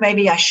yourself,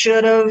 maybe I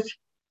should have,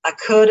 I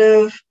could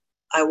have,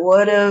 I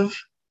would have,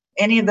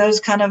 any of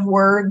those kind of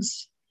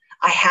words.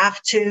 I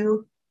have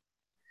to.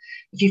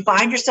 If you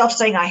find yourself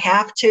saying I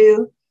have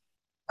to,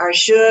 or I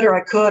should, or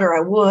I could, or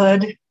I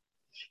would,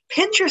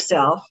 pinch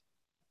yourself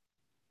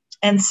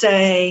and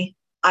say,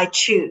 I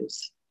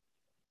choose.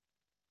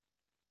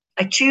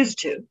 I choose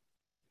to.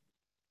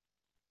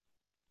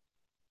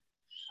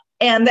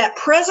 And that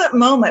present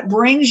moment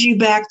brings you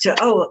back to,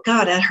 oh,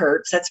 God, that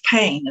hurts. That's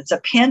pain. It's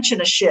a pinch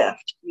and a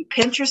shift. You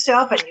pinch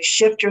yourself and you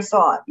shift your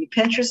thought. You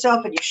pinch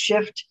yourself and you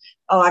shift.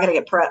 Oh,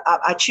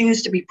 I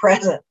choose to be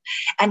present,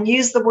 and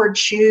use the word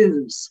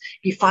choose.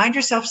 If you find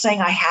yourself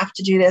saying, I have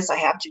to do this, I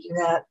have to do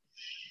that,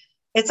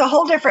 it's a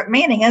whole different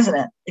meaning, isn't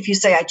it? If you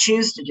say, I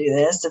choose to do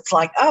this, it's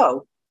like,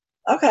 oh,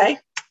 okay,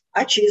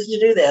 I choose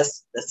to do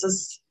this. This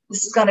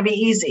is going to be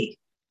easy.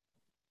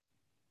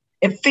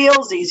 It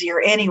feels easier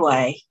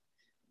anyway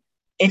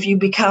if you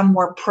become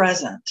more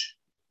present.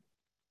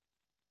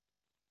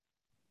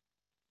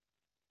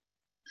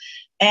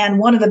 And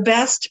one of the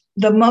best,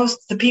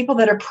 the people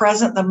that are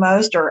present the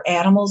most are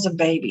animals and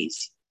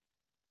babies.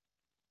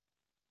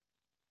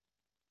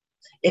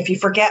 If you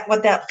forget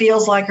what that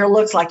feels like or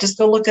looks like, just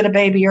go look at a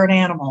baby or an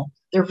animal.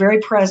 They're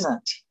very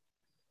present.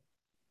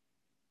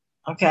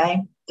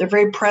 Okay? They're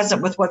very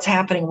present with what's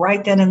happening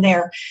right then and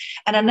there.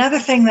 And another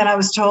thing that I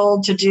was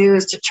told to do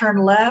is to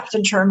turn left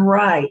and turn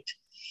right.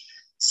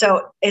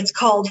 So it's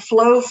called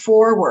flow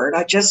forward.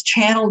 I just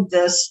channeled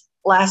this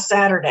last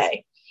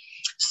Saturday.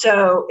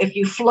 So if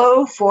you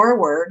flow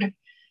forward,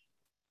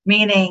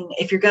 meaning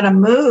if you're going to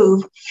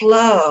move,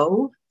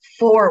 flow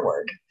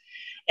forward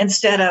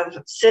instead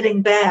of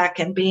sitting back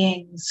and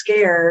being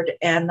scared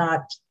and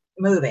not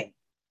moving.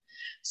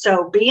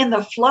 So be in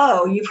the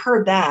flow. You've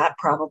heard that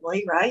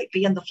probably, right?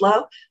 Be in the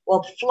flow.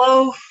 Well,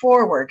 flow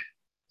forward.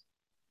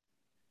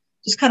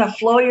 Just kind of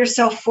flow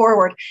yourself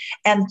forward.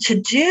 And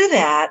to do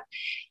that,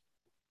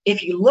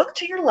 if you look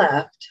to your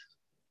left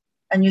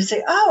and you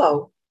say,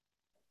 oh,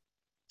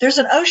 there's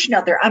an ocean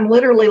out there. I'm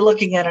literally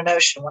looking at an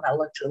ocean when I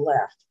look to the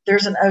left.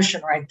 There's an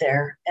ocean right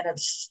there, and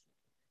it's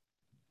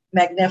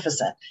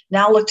magnificent.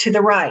 Now look to the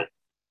right.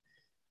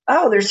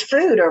 Oh, there's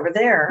food over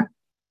there,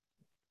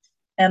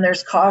 and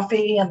there's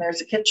coffee, and there's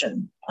a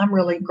kitchen. I'm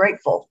really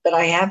grateful that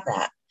I have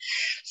that.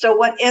 So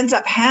what ends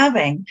up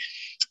having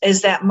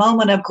is that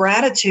moment of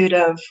gratitude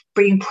of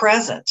being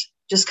present,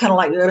 just kind of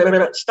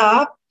like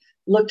stop,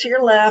 look to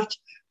your left,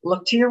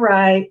 look to your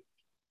right,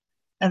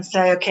 and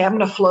say, okay, I'm going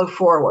to flow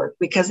forward,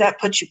 because that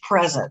puts you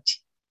present,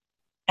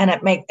 and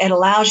it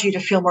allows you to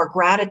feel more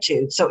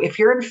gratitude. So if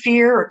you're in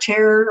fear or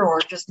terror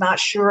or just not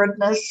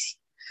sureness,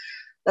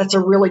 that's a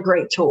really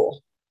great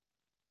tool,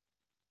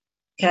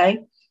 okay,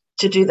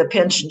 to do the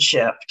pinch and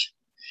shift.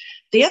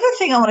 The other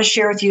thing I want to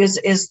share with you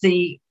is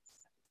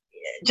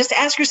just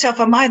ask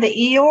yourself, am I the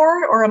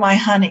Eeyore or am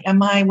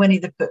I Winnie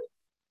the Pooh?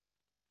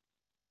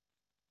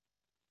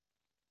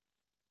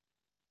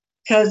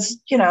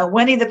 Because,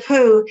 Winnie the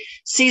Pooh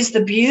sees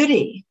the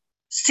beauty,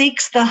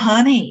 seeks the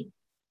honey,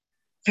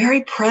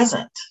 very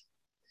present.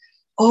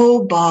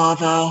 Oh,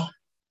 bother.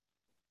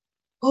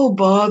 Oh,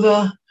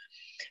 bother.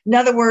 In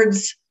other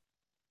words,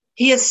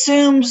 he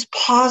assumes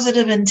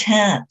positive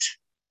intent.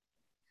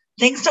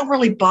 Things don't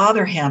really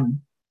bother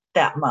him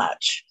that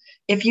much.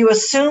 If you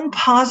assume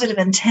positive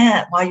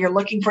intent while you're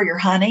looking for your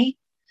honey,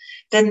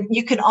 then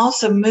you can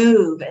also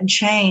move and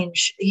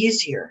change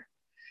easier.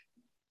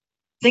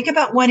 Think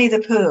about Winnie the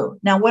Pooh.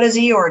 Now, what does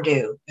Eeyore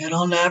do?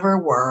 It'll never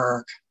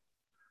work.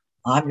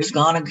 I'm just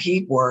going to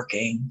keep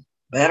working.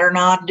 Better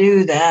not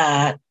do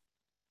that.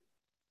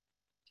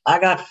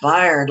 I got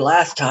fired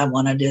last time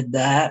when I did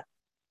that.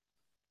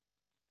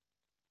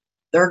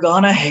 They're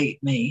going to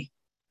hate me.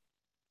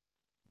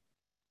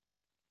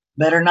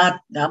 Better not,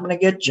 I'm going to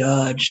get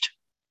judged.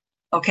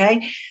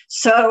 Okay?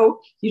 So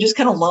you just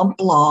kind of lump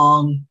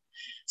along.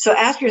 So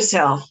ask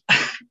yourself,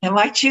 am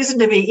I choosing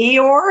to be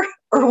Eeyore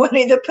or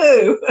Winnie the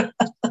Pooh?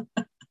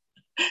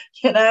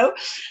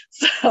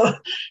 So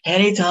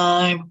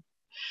anytime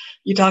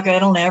you talk,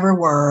 it'll never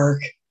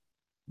work.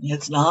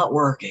 It's not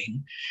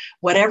working.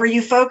 Whatever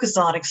you focus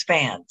on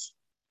expands,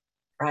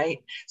 right?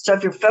 So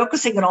if you're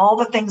focusing on all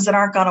the things that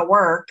aren't going to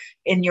work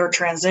in your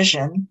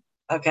transition,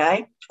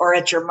 okay, or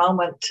at your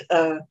moment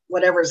of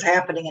whatever's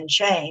happening and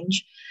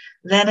change,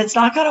 then it's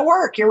not going to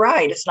work. You're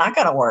right. It's not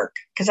going to work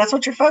because that's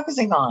what you're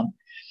focusing on.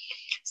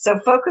 So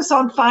focus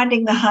on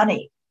finding the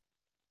honey.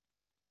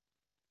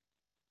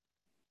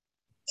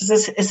 Is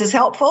this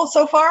helpful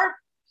so far?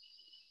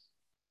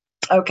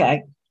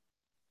 Okay.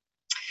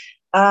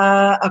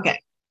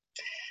 Okay.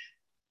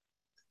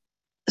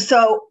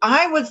 So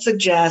I would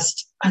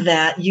suggest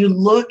that you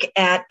look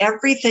at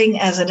everything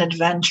as an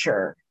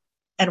adventure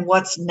and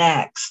what's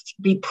next.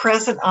 Be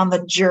present on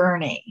the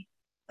journey.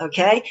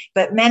 Okay.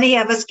 But many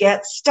of us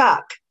get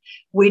stuck.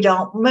 We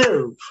don't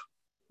move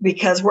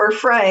because we're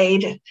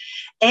afraid.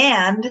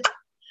 And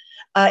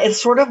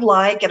it's sort of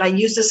like, and I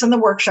use this in the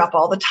workshop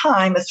all the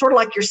time, it's sort of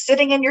like you're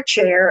sitting in your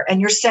chair and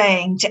you're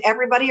saying to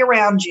everybody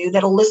around you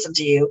that'll listen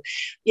to you,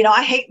 you know,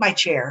 I hate my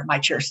chair. My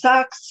chair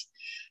sucks.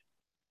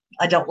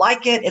 I don't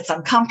like it. It's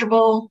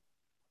uncomfortable.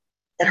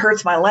 It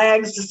hurts my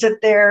legs to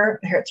sit there.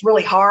 It's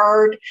really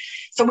hard.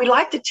 So we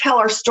like to tell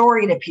our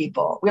story to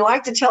people. We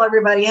like to tell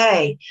everybody,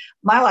 hey,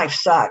 my life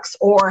sucks.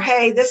 Or,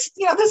 hey, this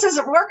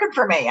isn't working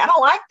for me. I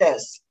don't like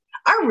this.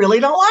 I really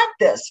don't like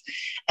this.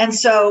 And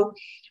so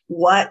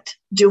what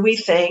do we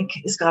think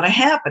is going to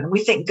happen?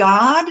 We think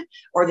God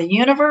or the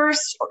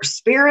universe or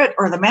spirit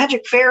or the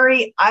magic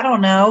fairy, I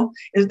don't know,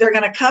 is they're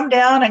going to come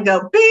down and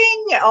go,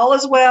 bing, all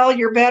is well.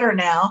 You're better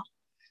now.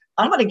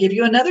 I'm going to give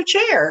you another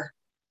chair.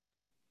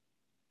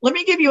 Let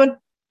me give you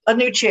a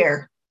new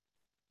chair.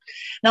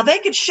 Now, they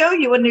could show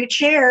you a new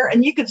chair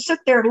and you could sit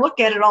there and look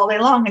at it all day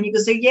long and you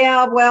could say,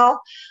 yeah,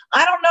 well,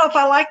 I don't know if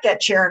I like that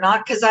chair or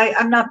not because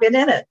I've not been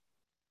in it.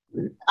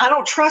 I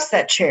don't trust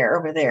that chair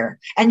over there.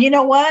 And you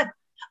know what?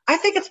 I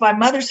think it's my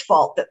mother's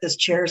fault that this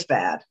chair is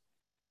bad.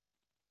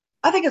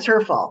 I think it's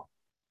her fault.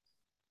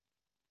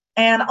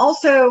 And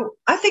also,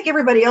 I think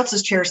everybody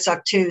else's chairs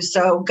suck too.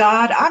 So,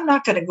 God, I'm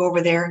not going to go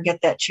over there and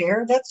get that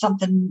chair. That's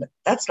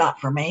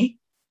not for me.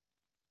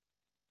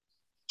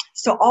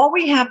 So all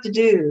we have to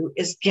do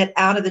is get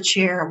out of the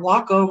chair and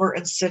walk over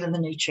and sit in the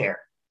new chair.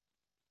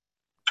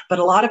 But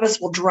a lot of us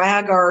will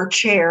drag our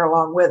chair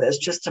along with us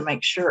just to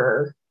make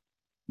sure,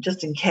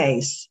 just in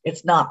case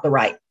it's not the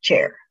right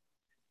chair.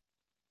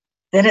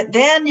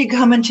 Then you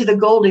come into the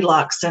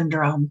Goldilocks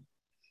syndrome.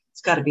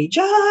 It's got to be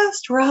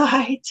just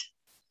right,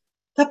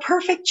 the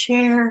perfect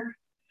chair.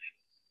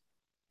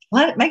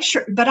 But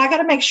I got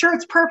to make sure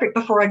it's perfect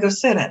before I go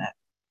sit in it.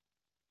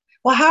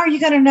 Well, how are you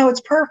going to know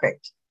it's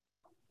perfect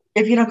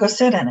if you don't go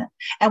sit in it?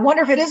 And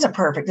wonder if it isn't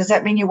perfect. Does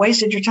that mean you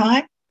wasted your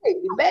time?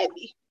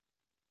 Baby.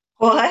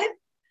 What?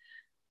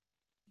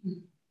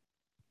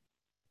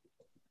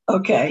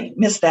 Okay,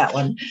 missed that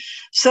one.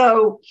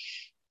 So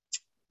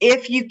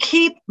if you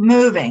keep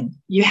moving,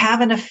 you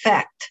have an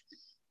effect.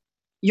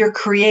 You're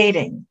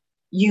creating.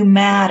 You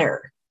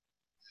matter.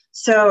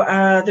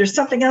 So there's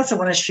something else I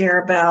want to share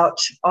about.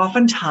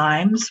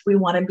 Oftentimes, we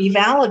want to be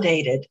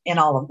validated in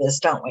all of this,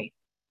 don't we?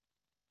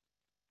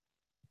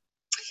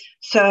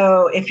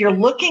 So if you're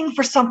looking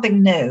for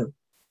something new,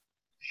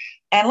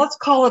 and let's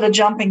call it a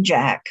jumping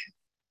jack,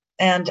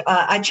 and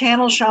I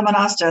channeled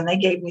Shamanasta and they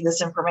gave me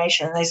this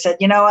information. And they said,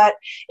 you know what,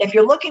 if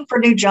you're looking for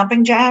new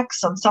jumping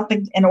jacks on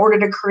something in order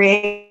to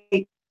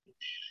create,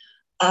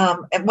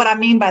 and what I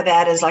mean by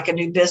that is like a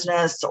new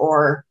business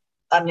or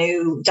a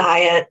new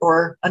diet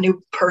or a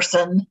new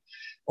person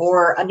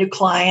or a new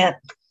client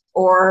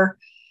or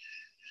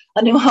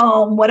a new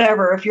home,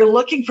 whatever. If you're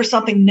looking for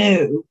something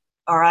new,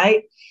 all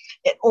right,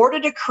 in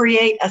order to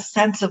create a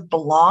sense of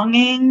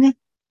belonging,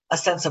 a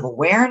sense of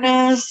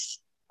awareness,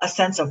 a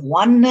sense of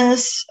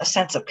oneness, a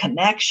sense of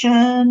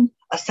connection,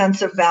 a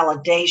sense of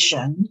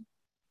validation,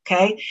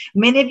 okay?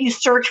 Many of you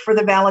search for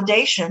the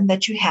validation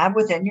that you have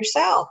within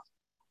yourself.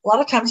 A lot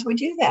of times we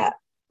do that.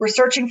 We're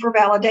searching for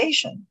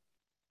validation.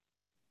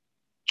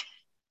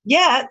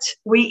 Yet,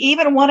 we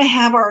even want to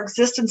have our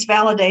existence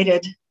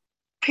validated,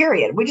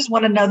 period. We just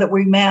want to know that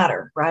we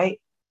matter, right?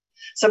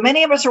 So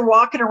many of us are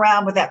walking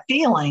around with that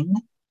feeling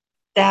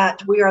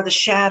that we are the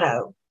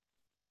shadow,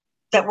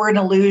 that we're an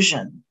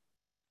illusion,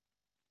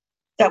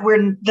 that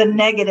we're the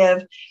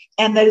negative,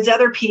 and those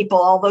other people,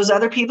 all those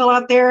other people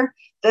out there,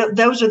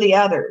 those are the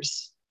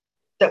others.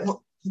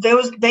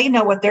 They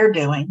know what they're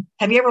doing.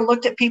 Have you ever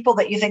looked at people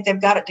that you think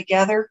they've got it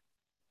together?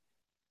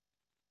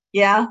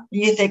 Yeah,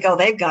 you think, oh,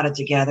 they've got it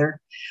together.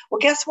 Well,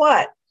 guess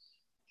what?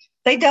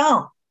 They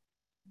don't.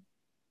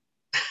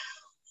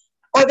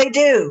 Or they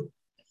do.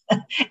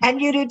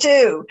 And you do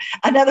too.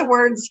 In other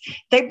words,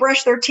 they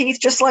brush their teeth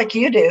just like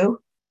you do.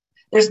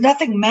 There's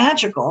nothing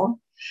magical.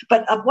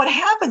 But what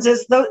happens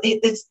is,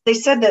 they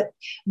said that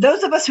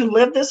those of us who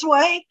live this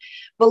way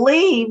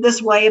believe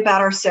this way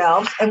about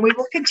ourselves, and we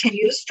will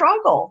continue to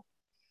struggle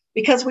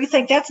because we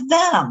think that's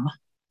them.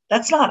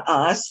 That's not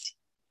us.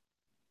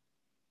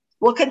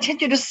 We'll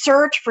continue to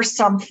search for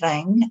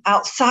something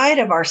outside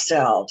of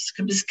ourselves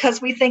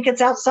because we think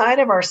it's outside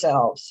of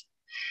ourselves.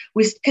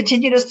 We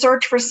continue to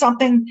search for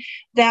something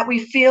that we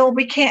feel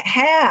we can't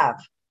have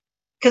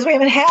because we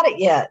haven't had it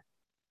yet.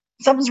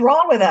 Something's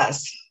wrong with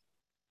us.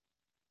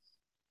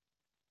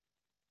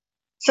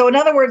 So in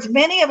other words,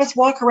 many of us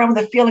walk around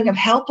with a feeling of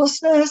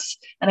helplessness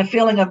and a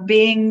feeling of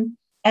being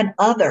an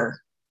other,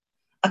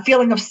 a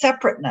feeling of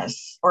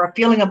separateness, or a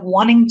feeling of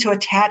wanting to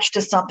attach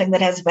to something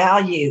that has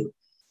value,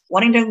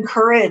 wanting to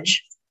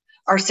encourage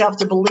ourselves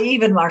to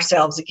believe in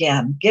ourselves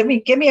again. Give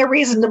me a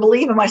reason to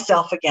believe in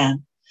myself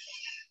again.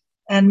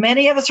 And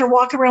many of us are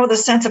walking around with a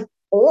sense of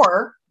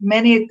or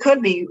many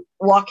could be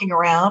walking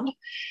around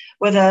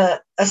with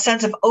a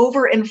sense of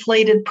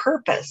overinflated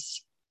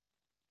purpose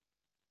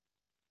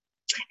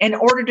in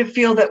order to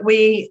feel that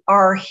we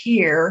are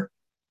here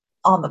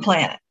on the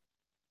planet.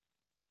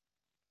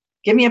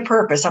 Give me a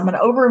purpose. I'm going to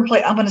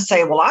overinflate. I'm going to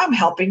say, well, I'm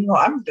helping.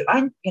 I'm,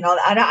 and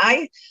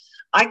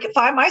I can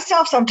find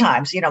myself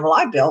sometimes, well,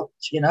 I built,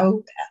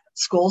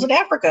 schools in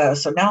Africa.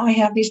 So now I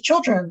have these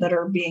children that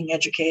are being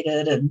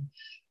educated and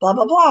blah,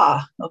 blah,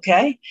 blah.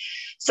 Okay.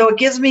 So it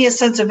gives me a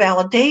sense of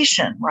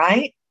validation,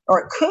 right?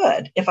 Or it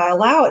could, if I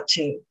allow it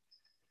to.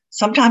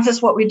 Sometimes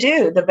that's what we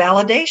do, the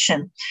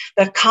validation,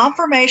 the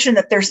confirmation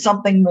that there's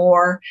something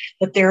more,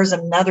 that there's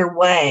another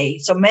way.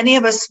 So many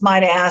of us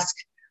might ask,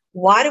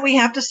 why do we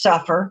have to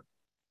suffer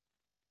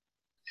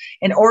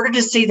in order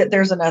to see that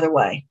there's another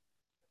way?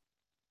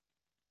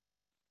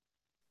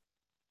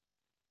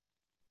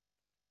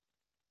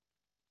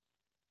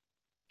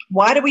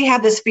 Why do we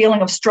have this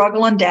feeling of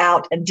struggle and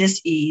doubt and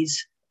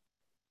dis-ease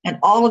and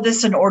all of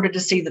this in order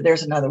to see that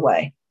there's another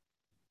way?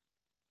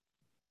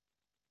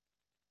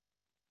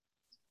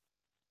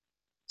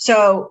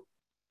 So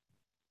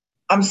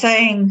I'm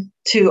saying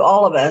to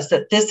all of us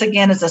that this,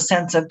 again, is a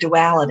sense of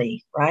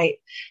duality, right?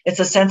 It's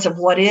a sense of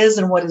what is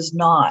and what is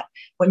not.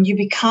 When you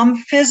become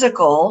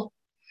physical,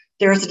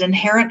 there's an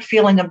inherent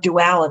feeling of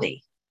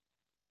duality.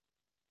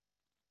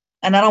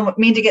 And I don't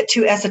mean to get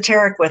too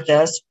esoteric with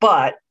this,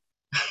 but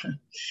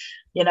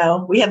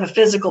we have a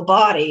physical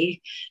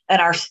body, and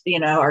our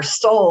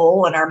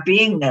soul and our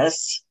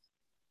beingness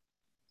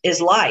is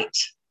light,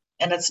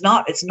 and it's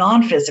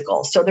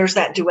non-physical. So there's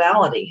that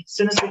duality. As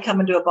soon as we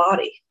come into a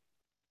body,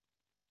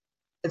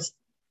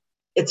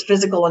 it's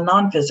physical and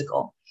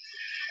non-physical.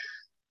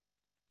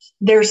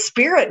 There's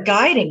spirit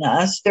guiding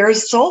us.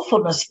 There's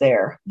soulfulness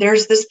there.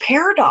 There's this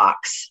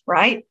paradox,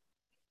 right,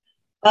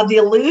 of the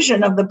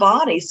illusion of the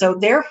body. So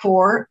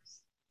therefore,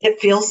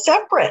 it feels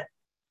separate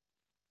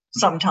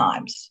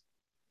sometimes.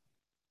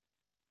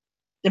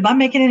 Am I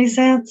making any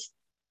sense?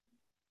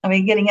 I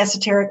mean, getting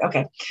esoteric?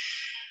 Okay.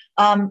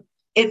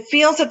 It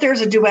feels that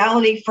there's a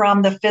duality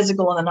from the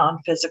physical and the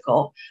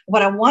non-physical.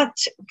 What I want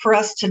for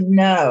us to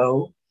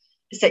know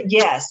is that,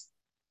 yes,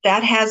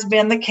 that has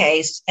been the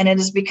case, and it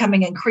is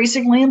becoming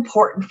increasingly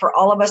important for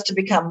all of us to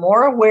become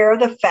more aware of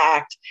the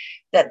fact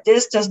that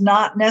this does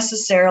not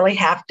necessarily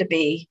have to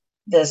be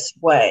this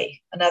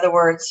way. In other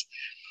words,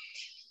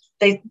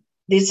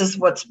 this is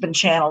what's been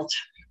channeled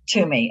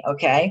to me,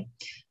 okay?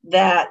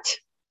 That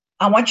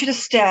I want you to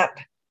step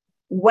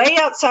way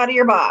outside of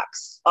your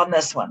box on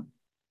this one.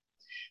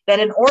 That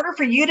in order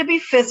for you to be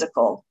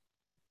physical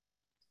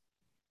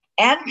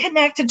and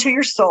connected to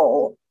your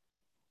soul,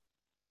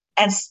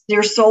 and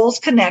your soul's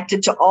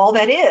connected to all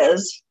that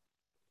is,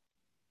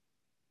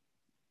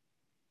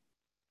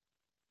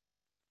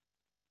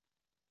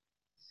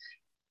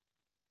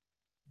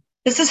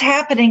 this is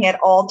happening at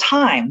all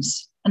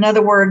times. In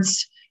other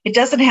words, it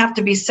doesn't have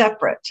to be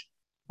separate.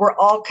 We're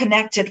all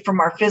connected from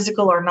our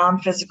physical or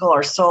non-physical,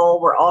 our soul.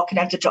 We're all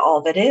connected to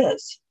all that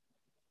is.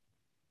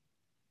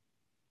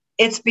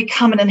 It's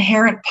become an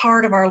inherent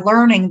part of our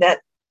learning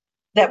that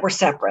we're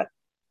separate.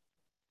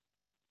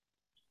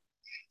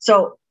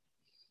 So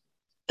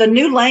the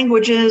new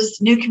languages,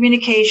 new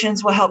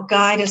communications will help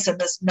guide us in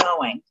this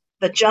knowing.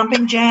 The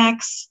jumping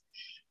jacks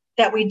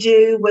that we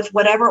do with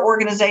whatever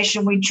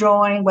organization we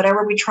join,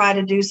 whatever we try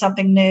to do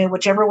something new,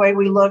 whichever way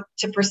we look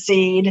to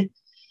proceed,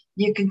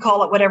 you can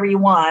call it whatever you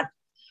want.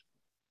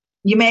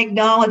 You may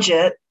acknowledge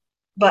it,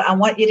 but I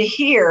want you to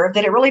hear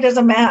that it really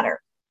doesn't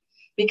matter,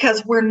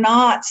 because we're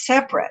not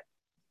separate.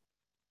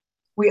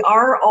 We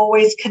are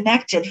always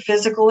connected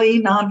physically,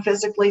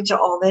 non-physically, to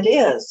all that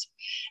is.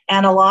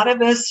 And a lot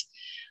of us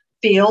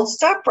feel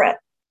separate.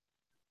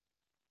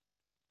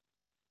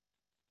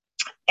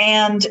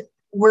 And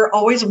we're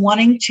always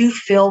wanting to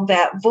fill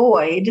that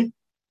void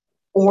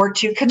or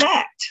to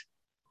connect.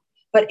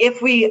 But if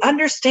we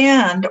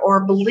understand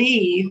or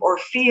believe or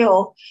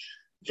feel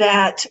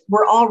that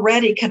we're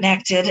already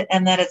connected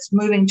and that it's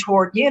moving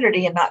toward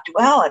unity and not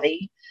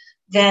duality,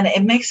 then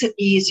it makes it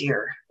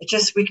easier.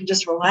 We can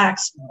just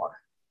relax more.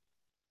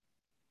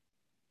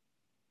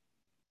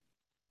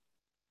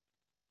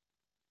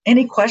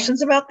 Any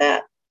questions about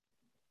that?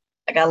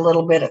 I got a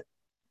little bit of,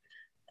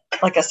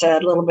 like I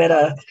said, a little bit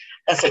of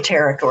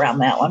esoteric around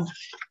that one.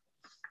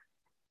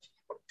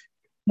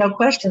 No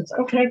questions.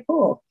 Okay,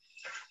 cool.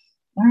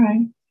 All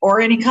right.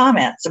 Or any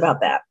comments about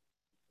that?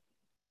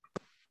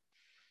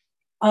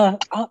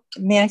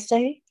 May I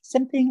say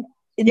something?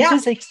 In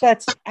physics,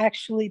 that's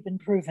actually been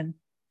proven.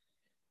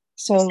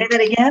 So say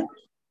that again.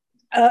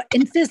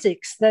 In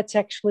physics, that's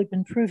actually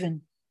been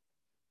proven.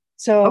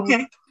 So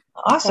okay,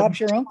 awesome.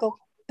 Bob's your uncle.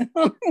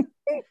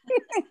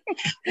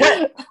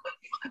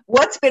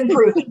 What's been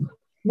proven?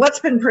 What's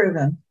been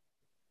proven?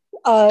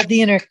 The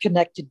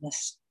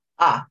interconnectedness.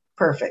 Ah,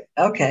 perfect.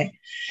 Okay.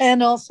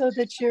 And also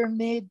that you're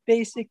made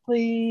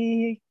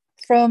basically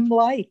from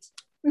light,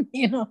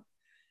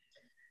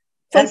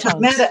 That's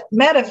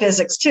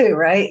metaphysics too,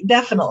 right?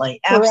 Definitely.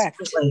 Correct.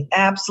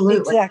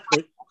 Absolutely.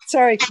 Exactly.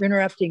 Sorry for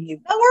interrupting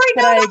you, Don't worry.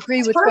 but No, I no, agree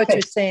that's with what you're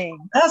perfect.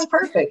 saying. That's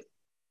perfect.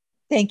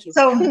 Thank you.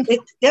 So,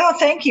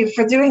 thank you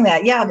for doing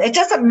that. Yeah, it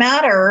doesn't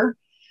matter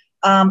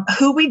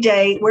who we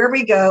date, where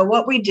we go,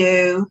 what we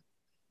do.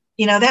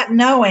 You know, that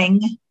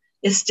knowing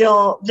is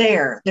still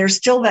there. There's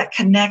still that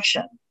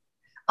connection.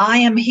 I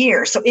am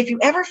here. So if you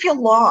ever feel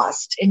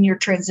lost in your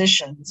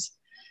transitions,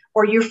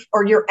 or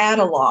you're at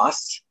a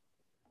loss,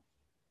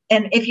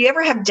 and if you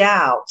ever have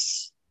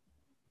doubts,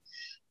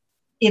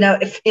 you know,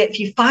 if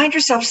you find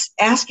yourself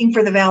asking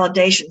for the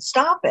validation,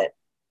 stop it.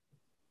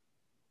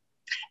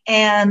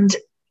 And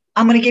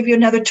I'm going to give you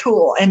another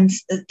tool and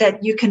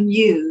that you can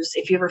use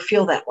if you ever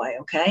feel that way,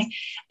 okay?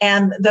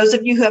 And those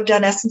of you who have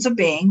done Essence of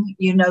Being,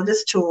 you know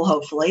this tool,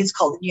 hopefully. It's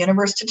called the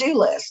Universe To-Do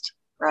List,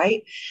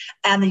 right?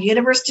 And the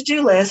Universe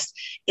To-Do List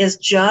is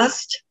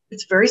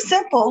it's very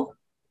simple,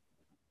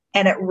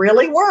 and it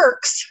really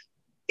works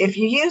if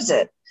you use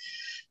it.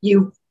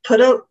 You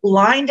put a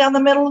line down the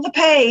middle of the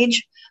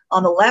page.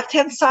 On the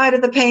left-hand side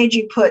of the page,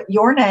 you put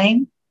your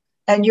name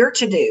and your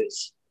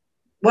to-dos.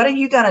 What are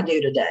you going to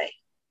do today?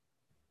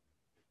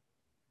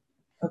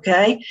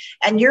 Okay.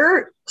 And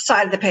your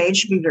side of the page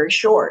should be very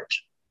short.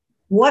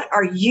 What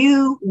are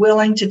you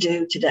willing to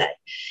do today?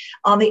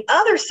 On the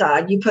other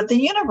side, you put the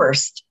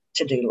universe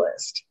to-do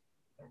list.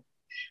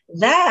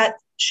 That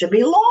should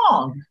be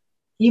long.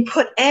 You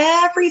put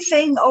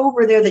everything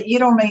over there that you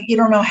don't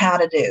know how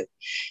to do.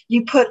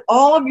 You put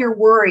all of your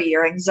worry,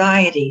 your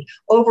anxiety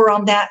over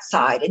on that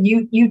side, and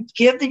you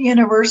give the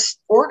universe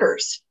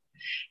orders.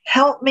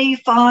 Help me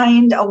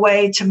find a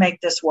way to make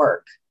this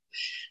work.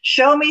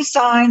 Show me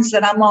signs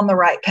that I'm on the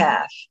right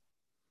path.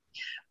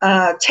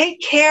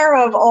 Take care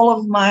of all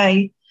of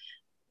my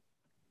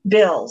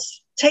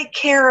bills. Take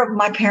care of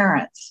my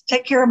parents.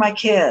 Take care of my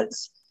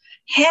kids.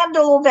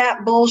 Handle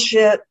that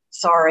bullshit.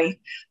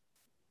 Sorry.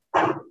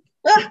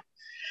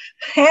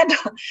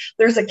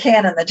 There's a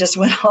cannon that just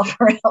went off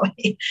around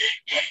me.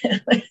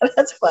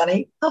 That's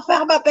funny.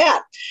 How about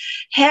that?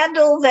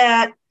 Handle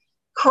that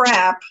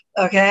crap,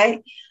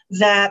 okay,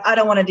 that I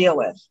don't want to deal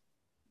with.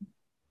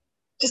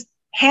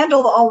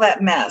 Handle all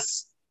that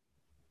mess.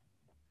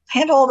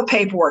 Handle all the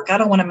paperwork. I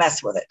don't want to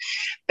mess with it.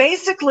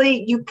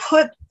 Basically, you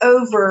put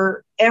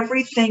over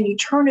everything, you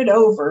turn it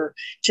over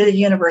to the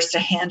universe to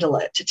handle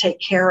it, to take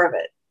care of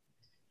it.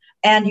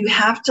 And you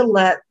have to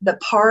let the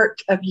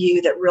part of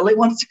you that really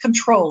wants to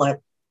control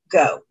it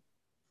go.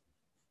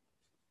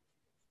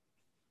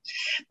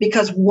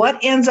 Because what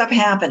ends up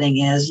happening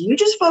is you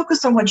just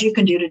focus on what you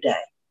can do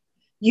today.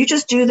 You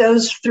just do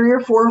those 3 or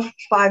 4 or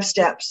 5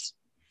 steps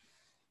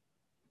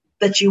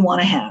that you want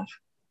to have,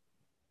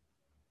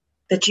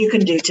 that you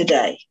can do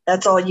today.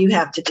 That's all you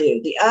have to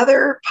do. The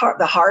other part,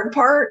 the hard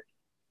part,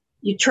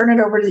 you turn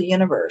it over to the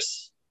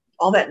universe.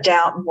 All that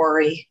doubt and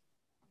worry,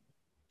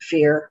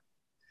 fear,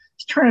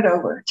 just turn it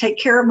over. Take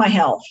care of my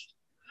health.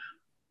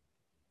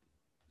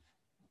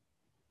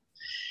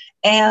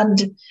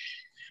 And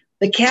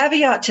the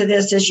caveat to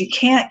this is you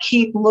can't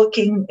keep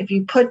looking. If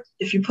you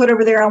put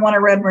over there, I want a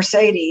red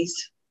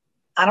Mercedes,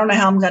 I don't know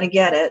how I'm going to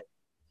get it.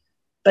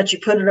 But you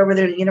put it over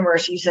there to the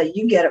universe, you say,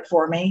 you get it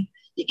for me.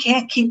 You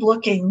can't keep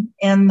looking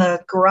in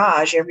the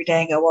garage every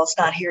day and go, well, it's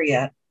not here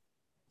yet.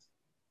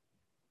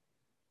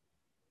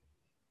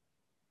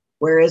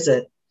 Where is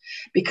it?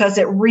 Because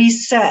it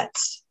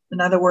resets. In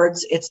other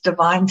words, it's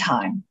divine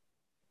time.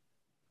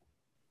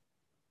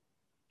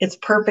 It's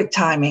perfect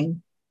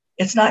timing.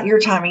 It's not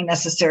your timing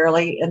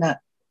necessarily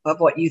of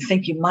what you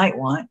think you might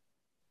want.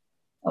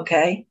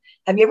 Okay?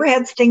 Have you ever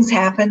had things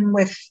happen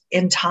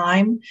in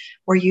time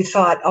where you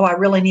thought, oh, I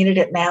really needed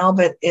it now,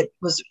 but it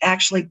was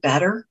actually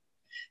better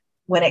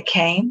when it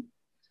came?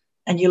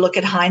 And you look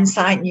at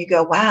hindsight and you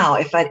go, wow,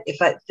 if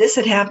this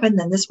had happened,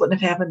 then this wouldn't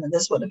have happened, then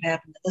this wouldn't have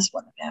happened, then this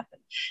wouldn't have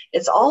happened.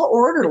 It's all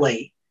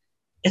orderly.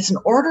 It's an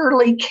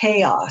orderly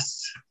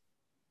chaos.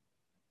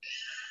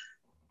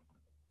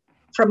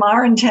 From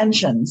our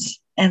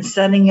intentions and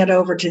sending it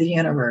over to the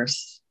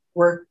universe,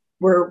 we're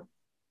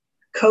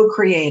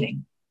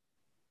co-creating.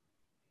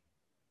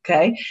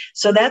 Okay,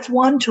 so that's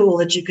one tool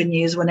that you can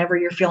use whenever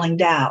you're feeling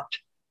doubt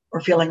or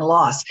feeling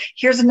lost.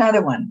 Here's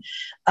another one.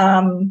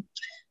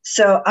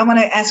 So I'm going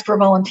to ask for a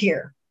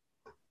volunteer.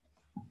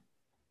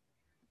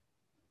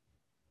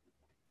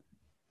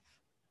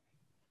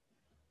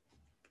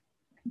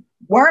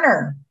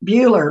 Werner,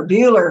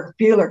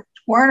 Bueller,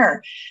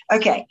 Werner.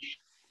 Okay,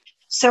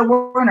 so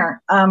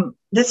Werner,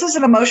 this is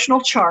an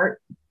emotional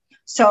chart.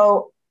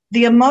 So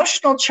the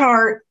emotional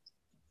chart,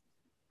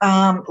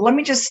 let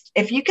me just,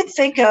 if you could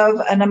think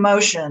of an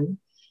emotion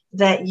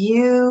that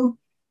you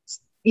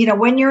know,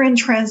 when you're in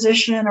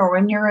transition or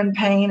when you're in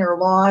pain or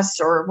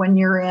loss or when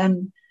you're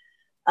in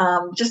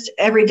just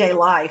everyday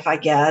life, I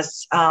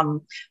guess,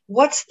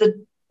 what's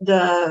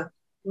the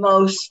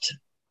most,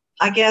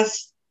 I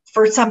guess,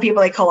 for some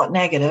people, they call it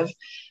negative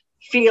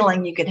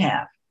feeling you can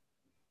have?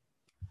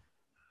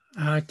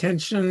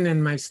 Tension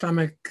in my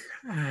stomach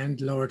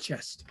and lower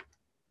chest.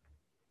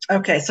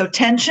 Okay, so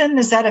tension,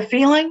 is that a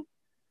feeling?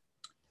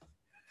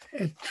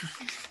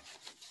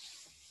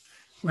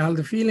 Well,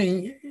 the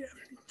feeling,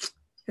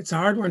 it's a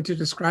hard one to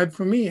describe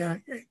for me.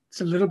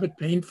 It's a little bit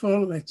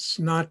painful. It's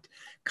not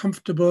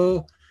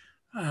comfortable.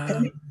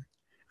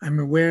 I'm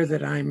aware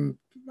that I'm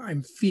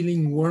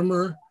feeling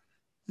warmer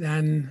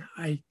than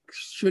I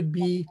should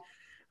be.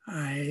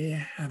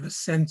 I have a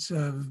sense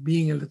of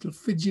being a little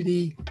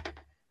fidgety.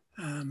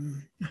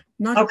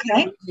 Not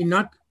Okay.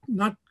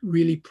 not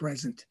really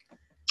present.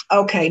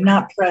 Okay,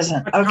 not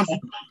present.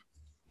 Okay.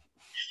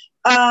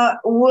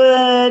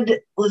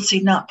 Let's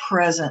see, not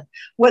present.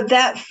 Would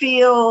that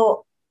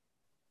feel,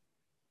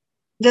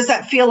 does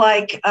that feel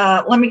like,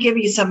 let me give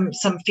you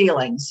some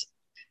feelings.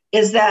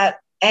 Is that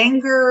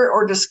anger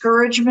or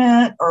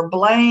discouragement or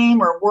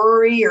blame or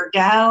worry or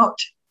doubt?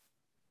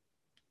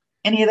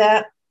 Any of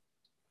that?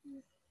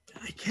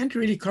 I can't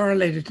really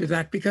correlate it to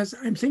that because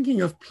I'm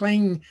thinking of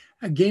playing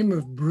a game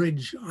of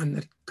bridge on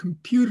the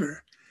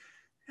computer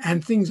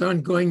and things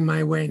aren't going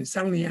my way and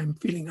suddenly I'm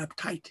feeling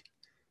uptight.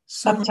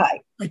 So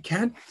Uptight. I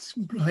can't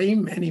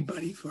blame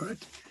anybody for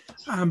it.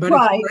 But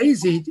Right. It's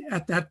crazy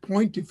at that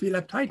point to feel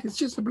uptight. It's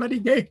just a bloody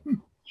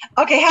game.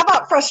 Okay, how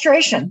about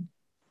frustration?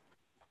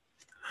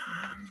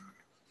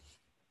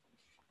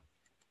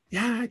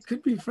 Yeah, it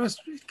could be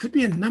frustrating. It could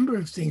be a number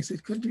of things.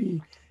 It could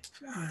be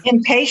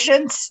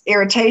Impatience,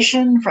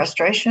 irritation,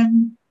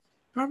 frustration.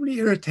 probably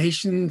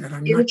irritation that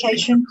I'm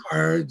Irritation. not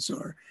playing cards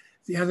or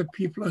the other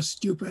people are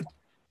stupid.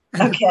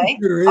 And Okay. the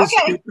computer is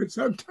stupid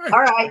sometimes. All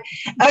right.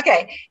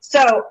 Okay.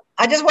 So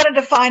I just wanted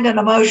to find an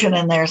emotion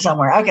in there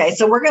somewhere. Okay.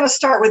 So we're going to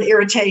start with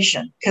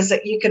irritation because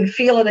you can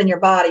feel it in your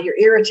body. You're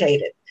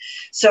irritated.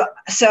 So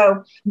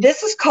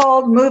this is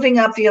called moving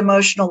up the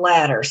emotional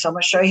ladder. So I'm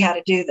going to show you how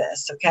to do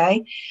this.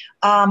 Okay.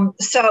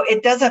 So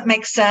it doesn't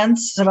make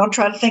sense. So don't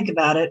try to think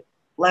about it.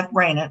 Left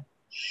brain it.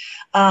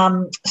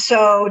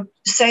 So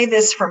say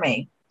this for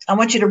me. I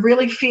want you to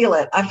really feel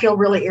it. I feel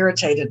really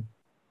irritated.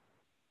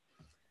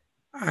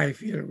 I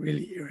feel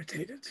really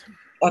irritated.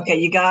 Okay,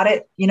 you got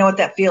it? You know what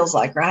that feels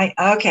like, right?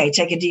 Okay,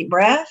 take a deep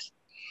breath.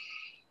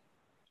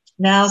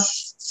 Now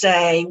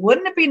say,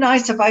 wouldn't it be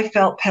nice if I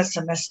felt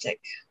pessimistic?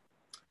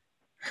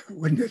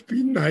 Wouldn't it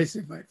be nice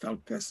if I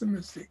felt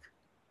pessimistic?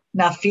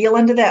 Now feel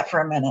into that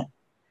for a minute.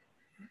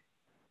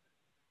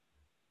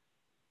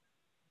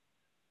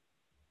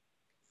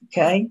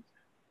 Okay.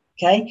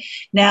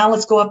 Now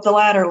let's go up the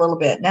ladder a little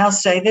bit. Now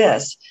say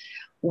this.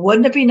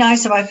 Wouldn't it be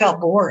nice if I felt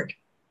bored?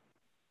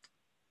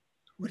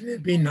 Wouldn't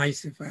it be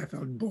nice if I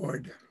felt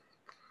bored?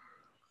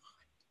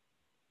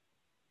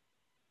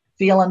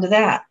 Feel into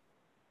that.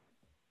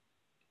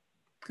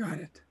 Got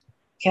it.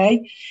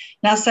 Okay.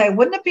 Now say,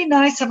 wouldn't it be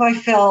nice if I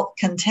felt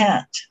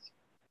content?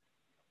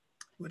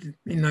 Wouldn't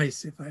it be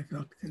nice if I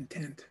felt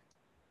content?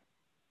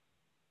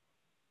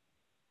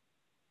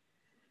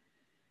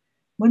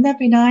 Wouldn't that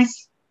be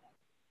nice?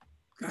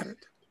 Got it.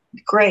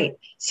 Great.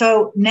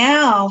 So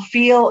now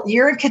feel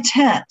you're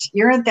content.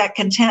 You're at that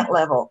content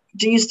level.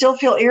 Do you still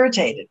feel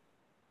irritated?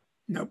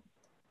 Nope.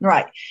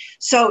 Right.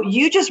 So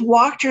you just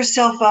walked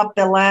yourself up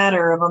the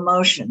ladder of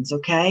emotions,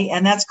 okay?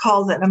 And that's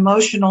called an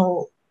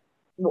emotional,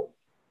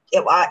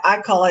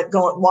 I call it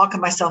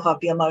walking myself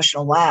up the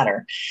emotional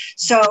ladder.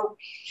 So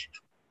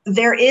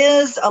there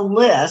is a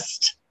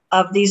list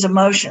of these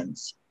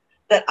emotions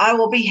that I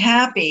will be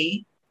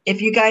happy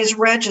if you guys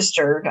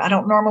registered. I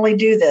don't normally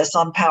do this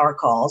on power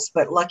calls,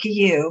 but lucky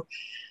you.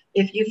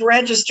 If you've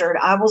registered,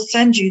 I will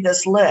send you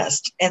this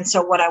list. And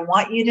so what I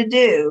want you to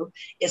do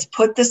is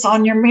put this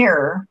on your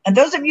mirror. And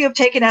those of you who have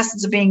taken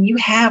Essence of Being, you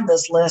have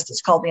this list.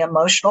 It's called the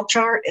emotional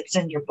chart. It's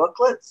in your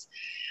booklets.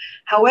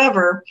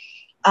 However,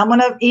 I'm going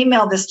to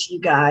email this to you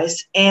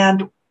guys.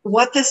 And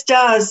what this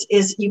does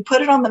is you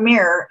put it on the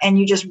mirror and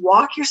you just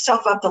walk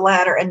yourself up the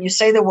ladder and you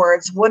say the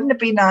words, wouldn't it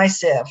be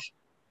nice if?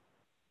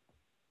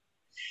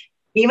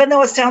 Even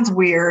though it sounds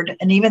weird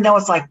and even though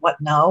it's like, what?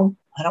 No,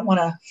 I don't want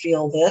to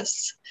feel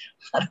this.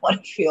 I don't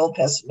want to feel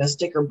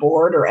pessimistic or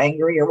bored or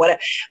angry or whatever.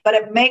 But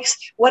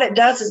what it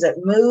does is it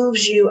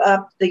moves you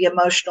up the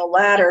emotional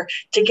ladder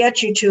to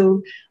get you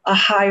to a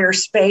higher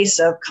space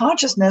of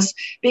consciousness,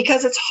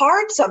 because it's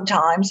hard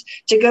sometimes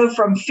to go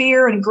from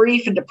fear and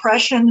grief and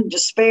depression and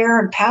despair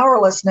and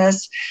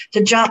powerlessness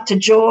to jump to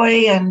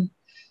joy and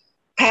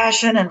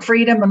passion and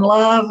freedom and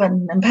love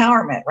and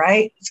empowerment,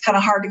 right? It's kind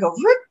of hard to go.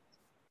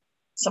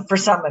 So for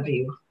some of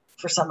you,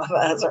 for some of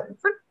us,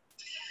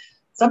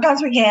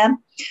 sometimes we can,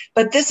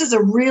 but this is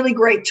a really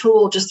great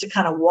tool just to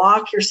kind of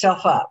walk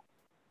yourself up.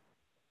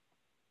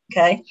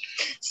 Okay,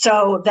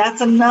 so that's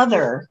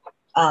another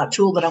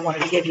tool that I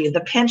wanted to give you.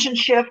 The pinch and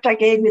shift, I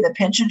gave you the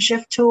pinch and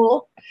shift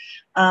tool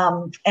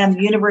and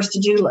the universe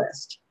to-do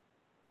list.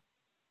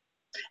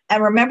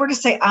 And remember to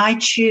say, I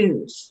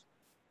choose.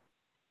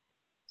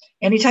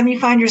 Anytime you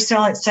find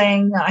yourself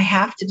saying, I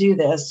have to do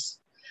this,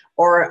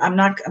 or I'm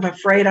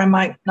afraid I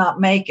might not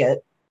make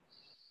it.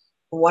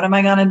 What am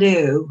I going to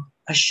do?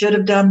 I should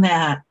have done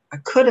that. I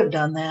could have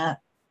done that.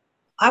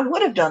 I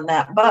would have done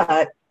that,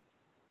 but,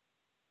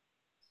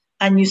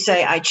 and you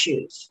say, I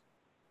choose.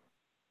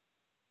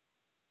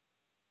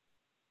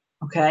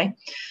 Okay.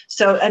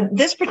 So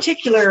this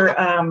particular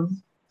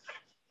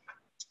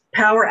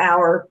power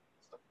hour,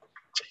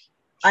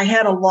 I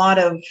had a lot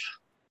of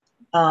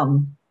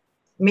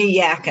me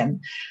yakking.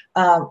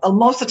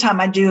 Most of the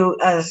time I do,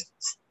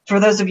 for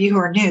those of you who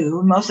are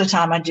new, most of the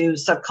time I do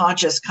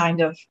subconscious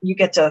kind of, you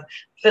get to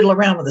fiddle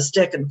around with a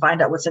stick and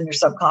find out what's in your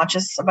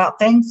subconscious about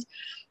things.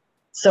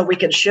 So we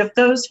can shift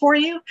those for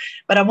you.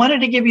 But I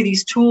wanted to give you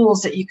these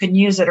tools that you can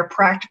use that are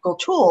practical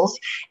tools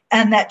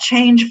and that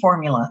change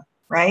formula,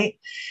 right?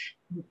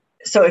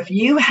 So if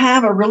you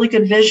have a really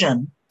good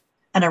vision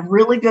and a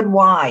really good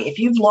why, if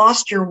you've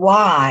lost your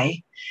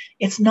why,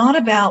 it's not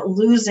about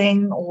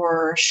losing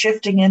or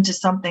shifting into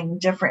something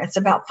different. It's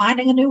about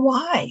finding a new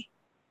why.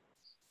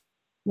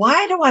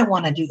 Why do I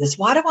want to do this?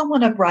 Why do I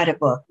want to write a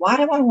book? Why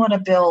do I want to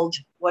build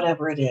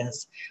whatever it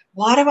is?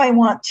 Why do I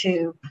want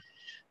to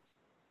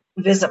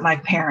visit my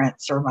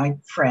parents or my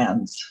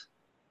friends?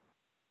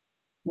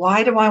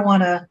 Why do I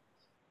want to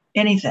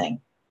anything?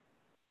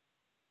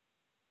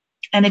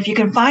 And if you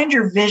can find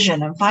your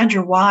vision and find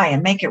your why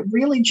and make it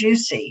really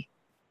juicy,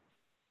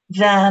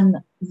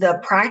 then the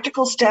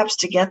practical steps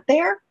to get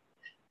there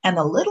and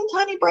the little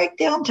tiny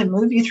breakdown to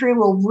move you through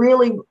will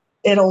really,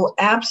 it'll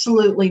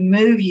absolutely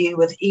move you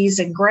with ease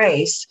and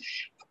grace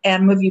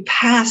and move you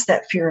past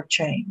that fear of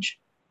change.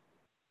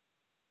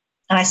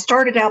 And I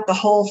started out the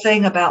whole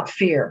thing about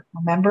fear,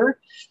 remember?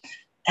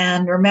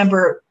 And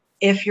remember,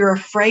 if you're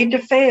afraid to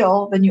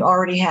fail, then you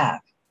already have.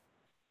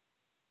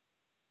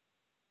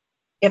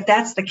 If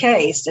that's the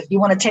case, if you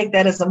want to take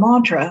that as a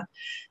mantra,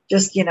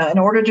 just, in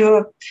order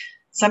to,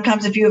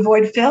 sometimes if you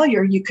avoid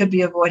failure, you could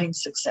be avoiding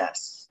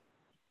success.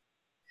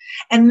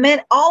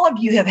 And all of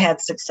you have had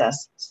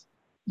successes.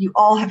 You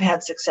all have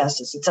had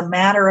successes. It's a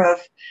matter of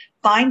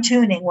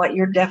fine-tuning what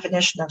your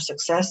definition of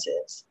success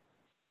is.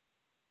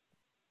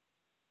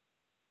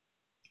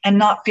 And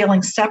not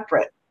feeling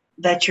separate,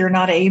 that you're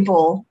not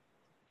able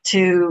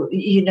to,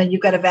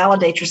 you've got to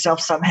validate yourself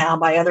somehow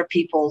by other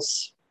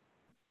people's,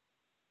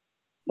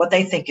 what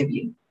they think of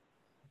you.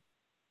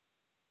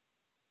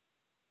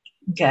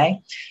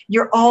 Okay?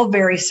 You're all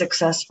very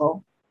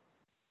successful.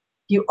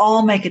 You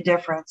all make a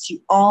difference.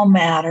 You all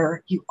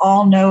matter. You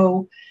all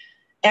know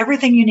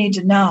everything you need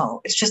to know.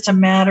 It's just a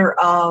matter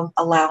of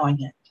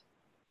allowing it.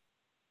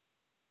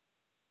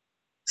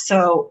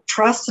 So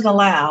trust and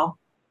allow,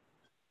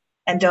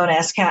 and don't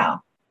ask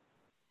how.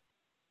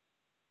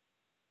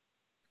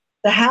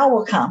 The how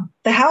will come.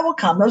 The how will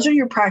come. Those are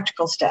your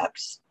practical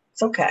steps.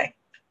 It's okay.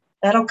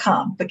 That'll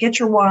come. But get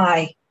your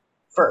why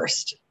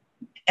first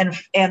and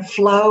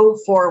flow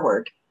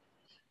forward.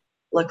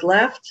 Look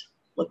left,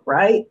 look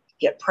right,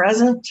 get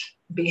present,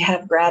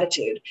 have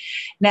gratitude.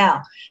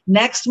 Now,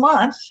 next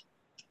month,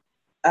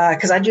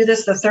 because I do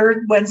this the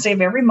third Wednesday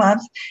of every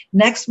month,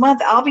 next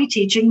month I'll be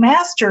teaching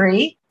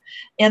Mastery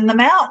in the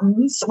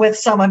mountains with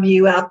some of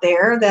you out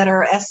there that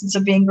are Essence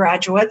of Being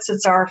graduates.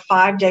 It's our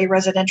 5-day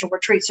residential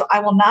retreat. So I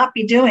will not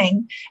be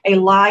doing a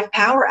live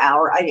power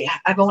hour.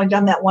 I've only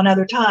done that one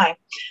other time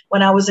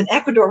when I was in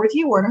Ecuador with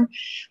you, Werner,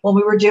 when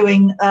we were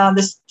doing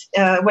this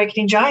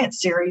Awakening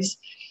Giants series.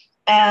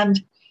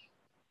 And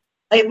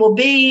it will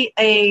be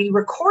a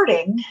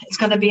recording. It's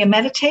going to be a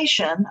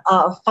meditation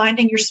of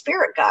finding your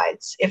spirit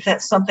guides, if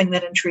that's something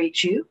that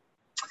intrigues you,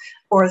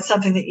 or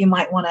something that you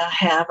might want to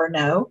have or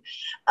know.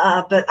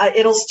 But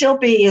it'll still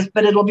be,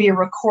 but it'll be a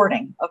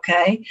recording,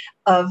 okay,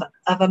 of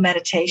a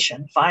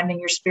meditation, finding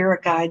your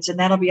spirit guides, and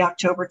that'll be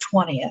October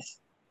 20th.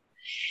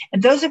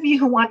 And those of you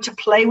who want to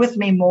play with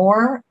me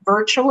more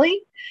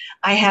virtually,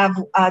 I have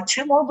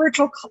 2 more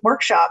virtual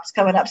workshops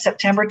coming up,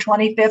 September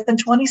 25th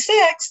and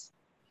 26th.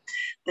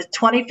 The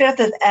 25th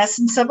is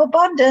Essence of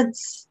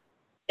Abundance.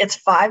 It's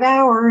 5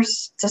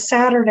 hours. It's a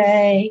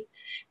Saturday.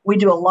 We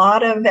do a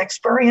lot of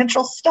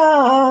experiential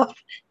stuff.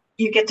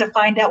 You get to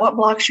find out what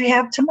blocks you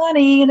have to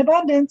money and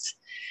abundance.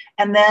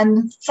 And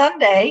then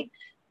Sunday,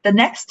 the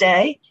next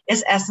day,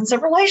 is Essence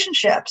of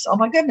Relationships. Oh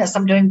my goodness,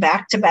 I'm doing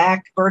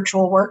back-to-back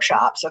virtual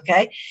workshops,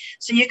 okay?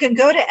 So you can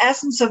go to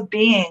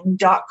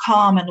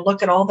essenceofbeing.com and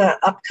look at all the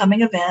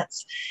upcoming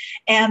events.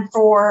 And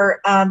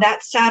for that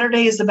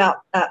Saturday is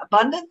about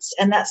abundance,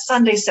 and that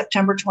Sunday,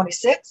 September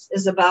 26th,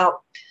 is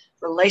about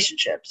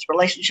relationships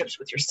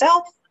with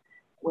yourself,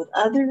 with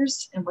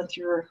others, and with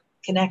your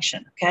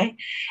connection, okay?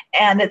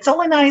 And it's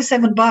only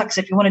 $97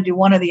 if you want to do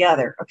one or the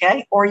other,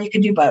 okay? Or you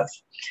can do both,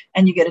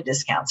 and you get a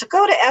discount. So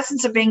go to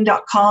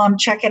essenceofbeing.com,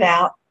 check it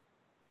out.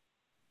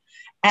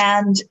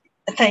 And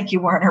thank you,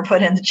 Werner,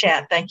 put in the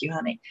chat. Thank you,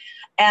 honey.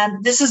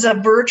 And this is a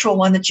virtual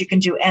one that you can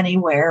do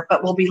anywhere,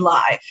 but will be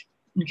live,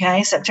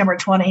 okay? September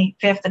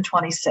 25th and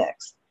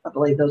 26th. I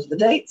believe those are the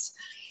dates.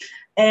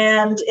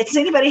 And does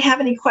anybody have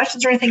any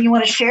questions or anything you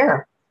want to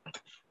share?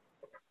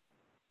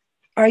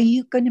 Are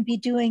you going to be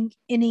doing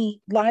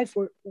any live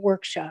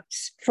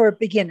workshops for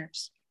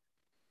beginners?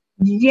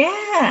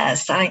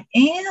 Yes, I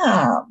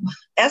am.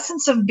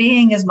 Essence of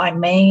Being is my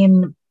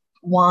main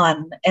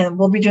one, and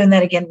we'll be doing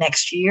that again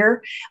next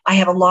year. I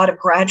have a lot of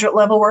graduate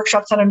level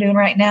workshops that I'm doing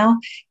right now,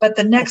 but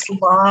the next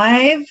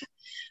live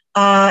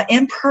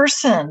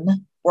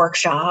in-person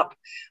workshop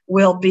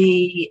will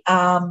be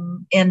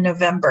in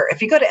November.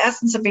 If you go to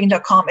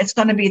essenceofbeing.com, it's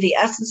going to be the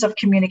essence of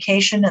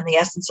communication and the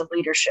essence of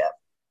leadership.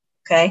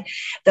 Okay.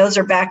 Those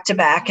are back to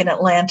back in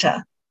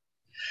Atlanta.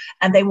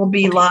 And they will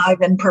be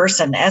live in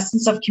person.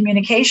 Essence of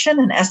Communication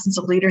and Essence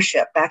of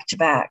Leadership back to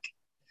back.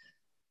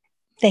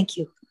 Thank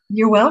you.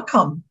 You're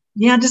welcome.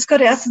 Yeah, just go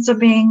to Essence of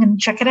Being and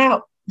check it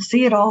out.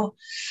 See it all.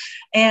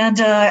 And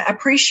I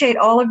appreciate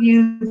all of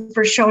you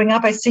for showing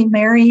up. I see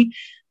Mary.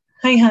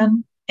 Hi,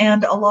 hon.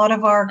 And a lot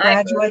of our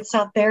graduates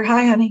out there.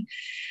 Hi, honey.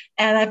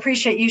 And I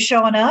appreciate you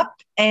showing up.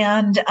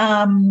 And,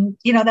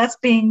 that's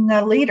being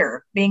a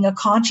leader, being a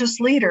conscious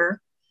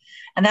leader.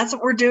 And that's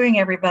what we're doing,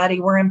 everybody.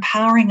 We're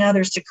empowering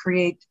others to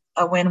create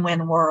a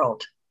win-win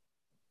world.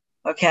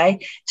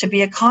 Okay? To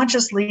be a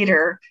conscious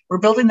leader, we're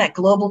building that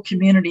global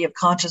community of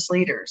conscious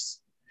leaders,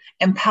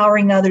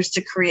 empowering others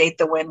to create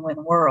the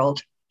win-win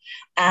world.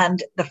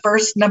 And the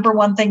first number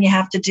one thing you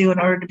have to do in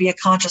order to be a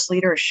conscious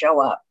leader is show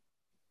up.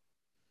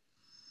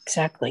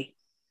 Exactly.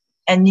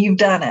 And you've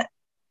done it.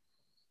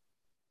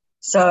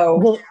 So,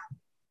 well,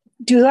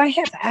 do I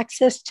have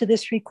access to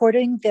this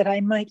recording that I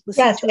might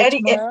listen to it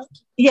tomorrow?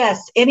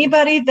 Yes.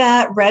 Anybody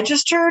that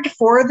registered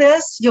for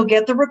this, you'll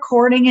get the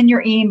recording in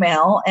your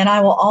email. And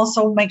I will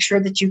also make sure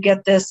that you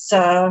get this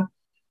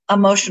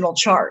emotional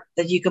chart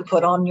that you can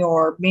put on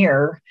your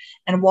mirror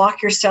and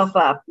walk yourself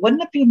up.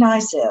 Wouldn't it be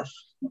nice if?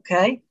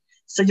 Okay.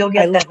 So you'll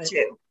get that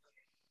too.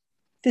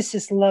 This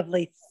is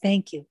lovely.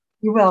 Thank you.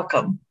 You're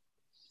welcome.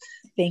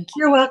 Thank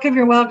you. You're welcome.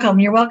 You're welcome.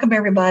 You're welcome,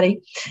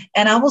 everybody.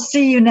 And I will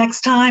see you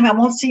next time. I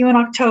won't see you in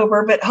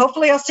October, but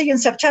hopefully I'll see you in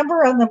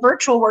September on the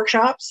virtual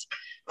workshops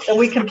that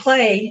we can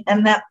play,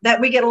 and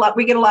that we get a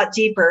lot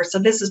deeper. So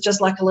this is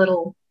just like a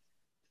little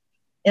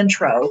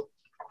intro.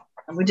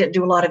 And we didn't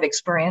do a lot of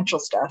experiential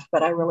stuff,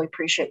 but I really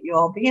appreciate you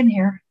all being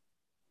here.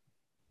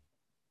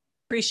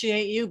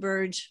 Appreciate you,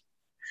 Burge.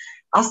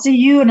 I'll see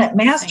you at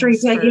Mastery,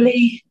 Thanks, Peggy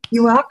Lee.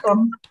 You're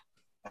welcome.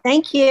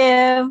 Thank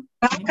you.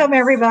 Welcome,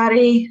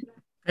 everybody.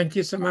 Thank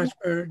you so much,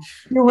 Burge.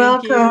 You're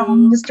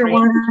welcome, Mr.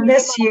 Warner. I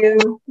miss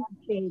you.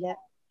 Appreciate it.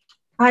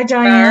 Hi,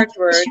 Diane.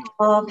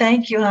 Oh,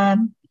 thank you,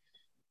 hon.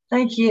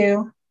 Thank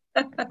you.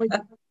 It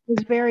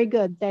was very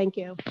good. Thank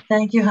you.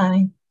 Thank you,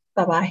 honey.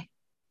 Bye-bye.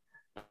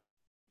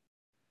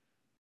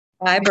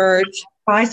 Bye, Burge. Bye.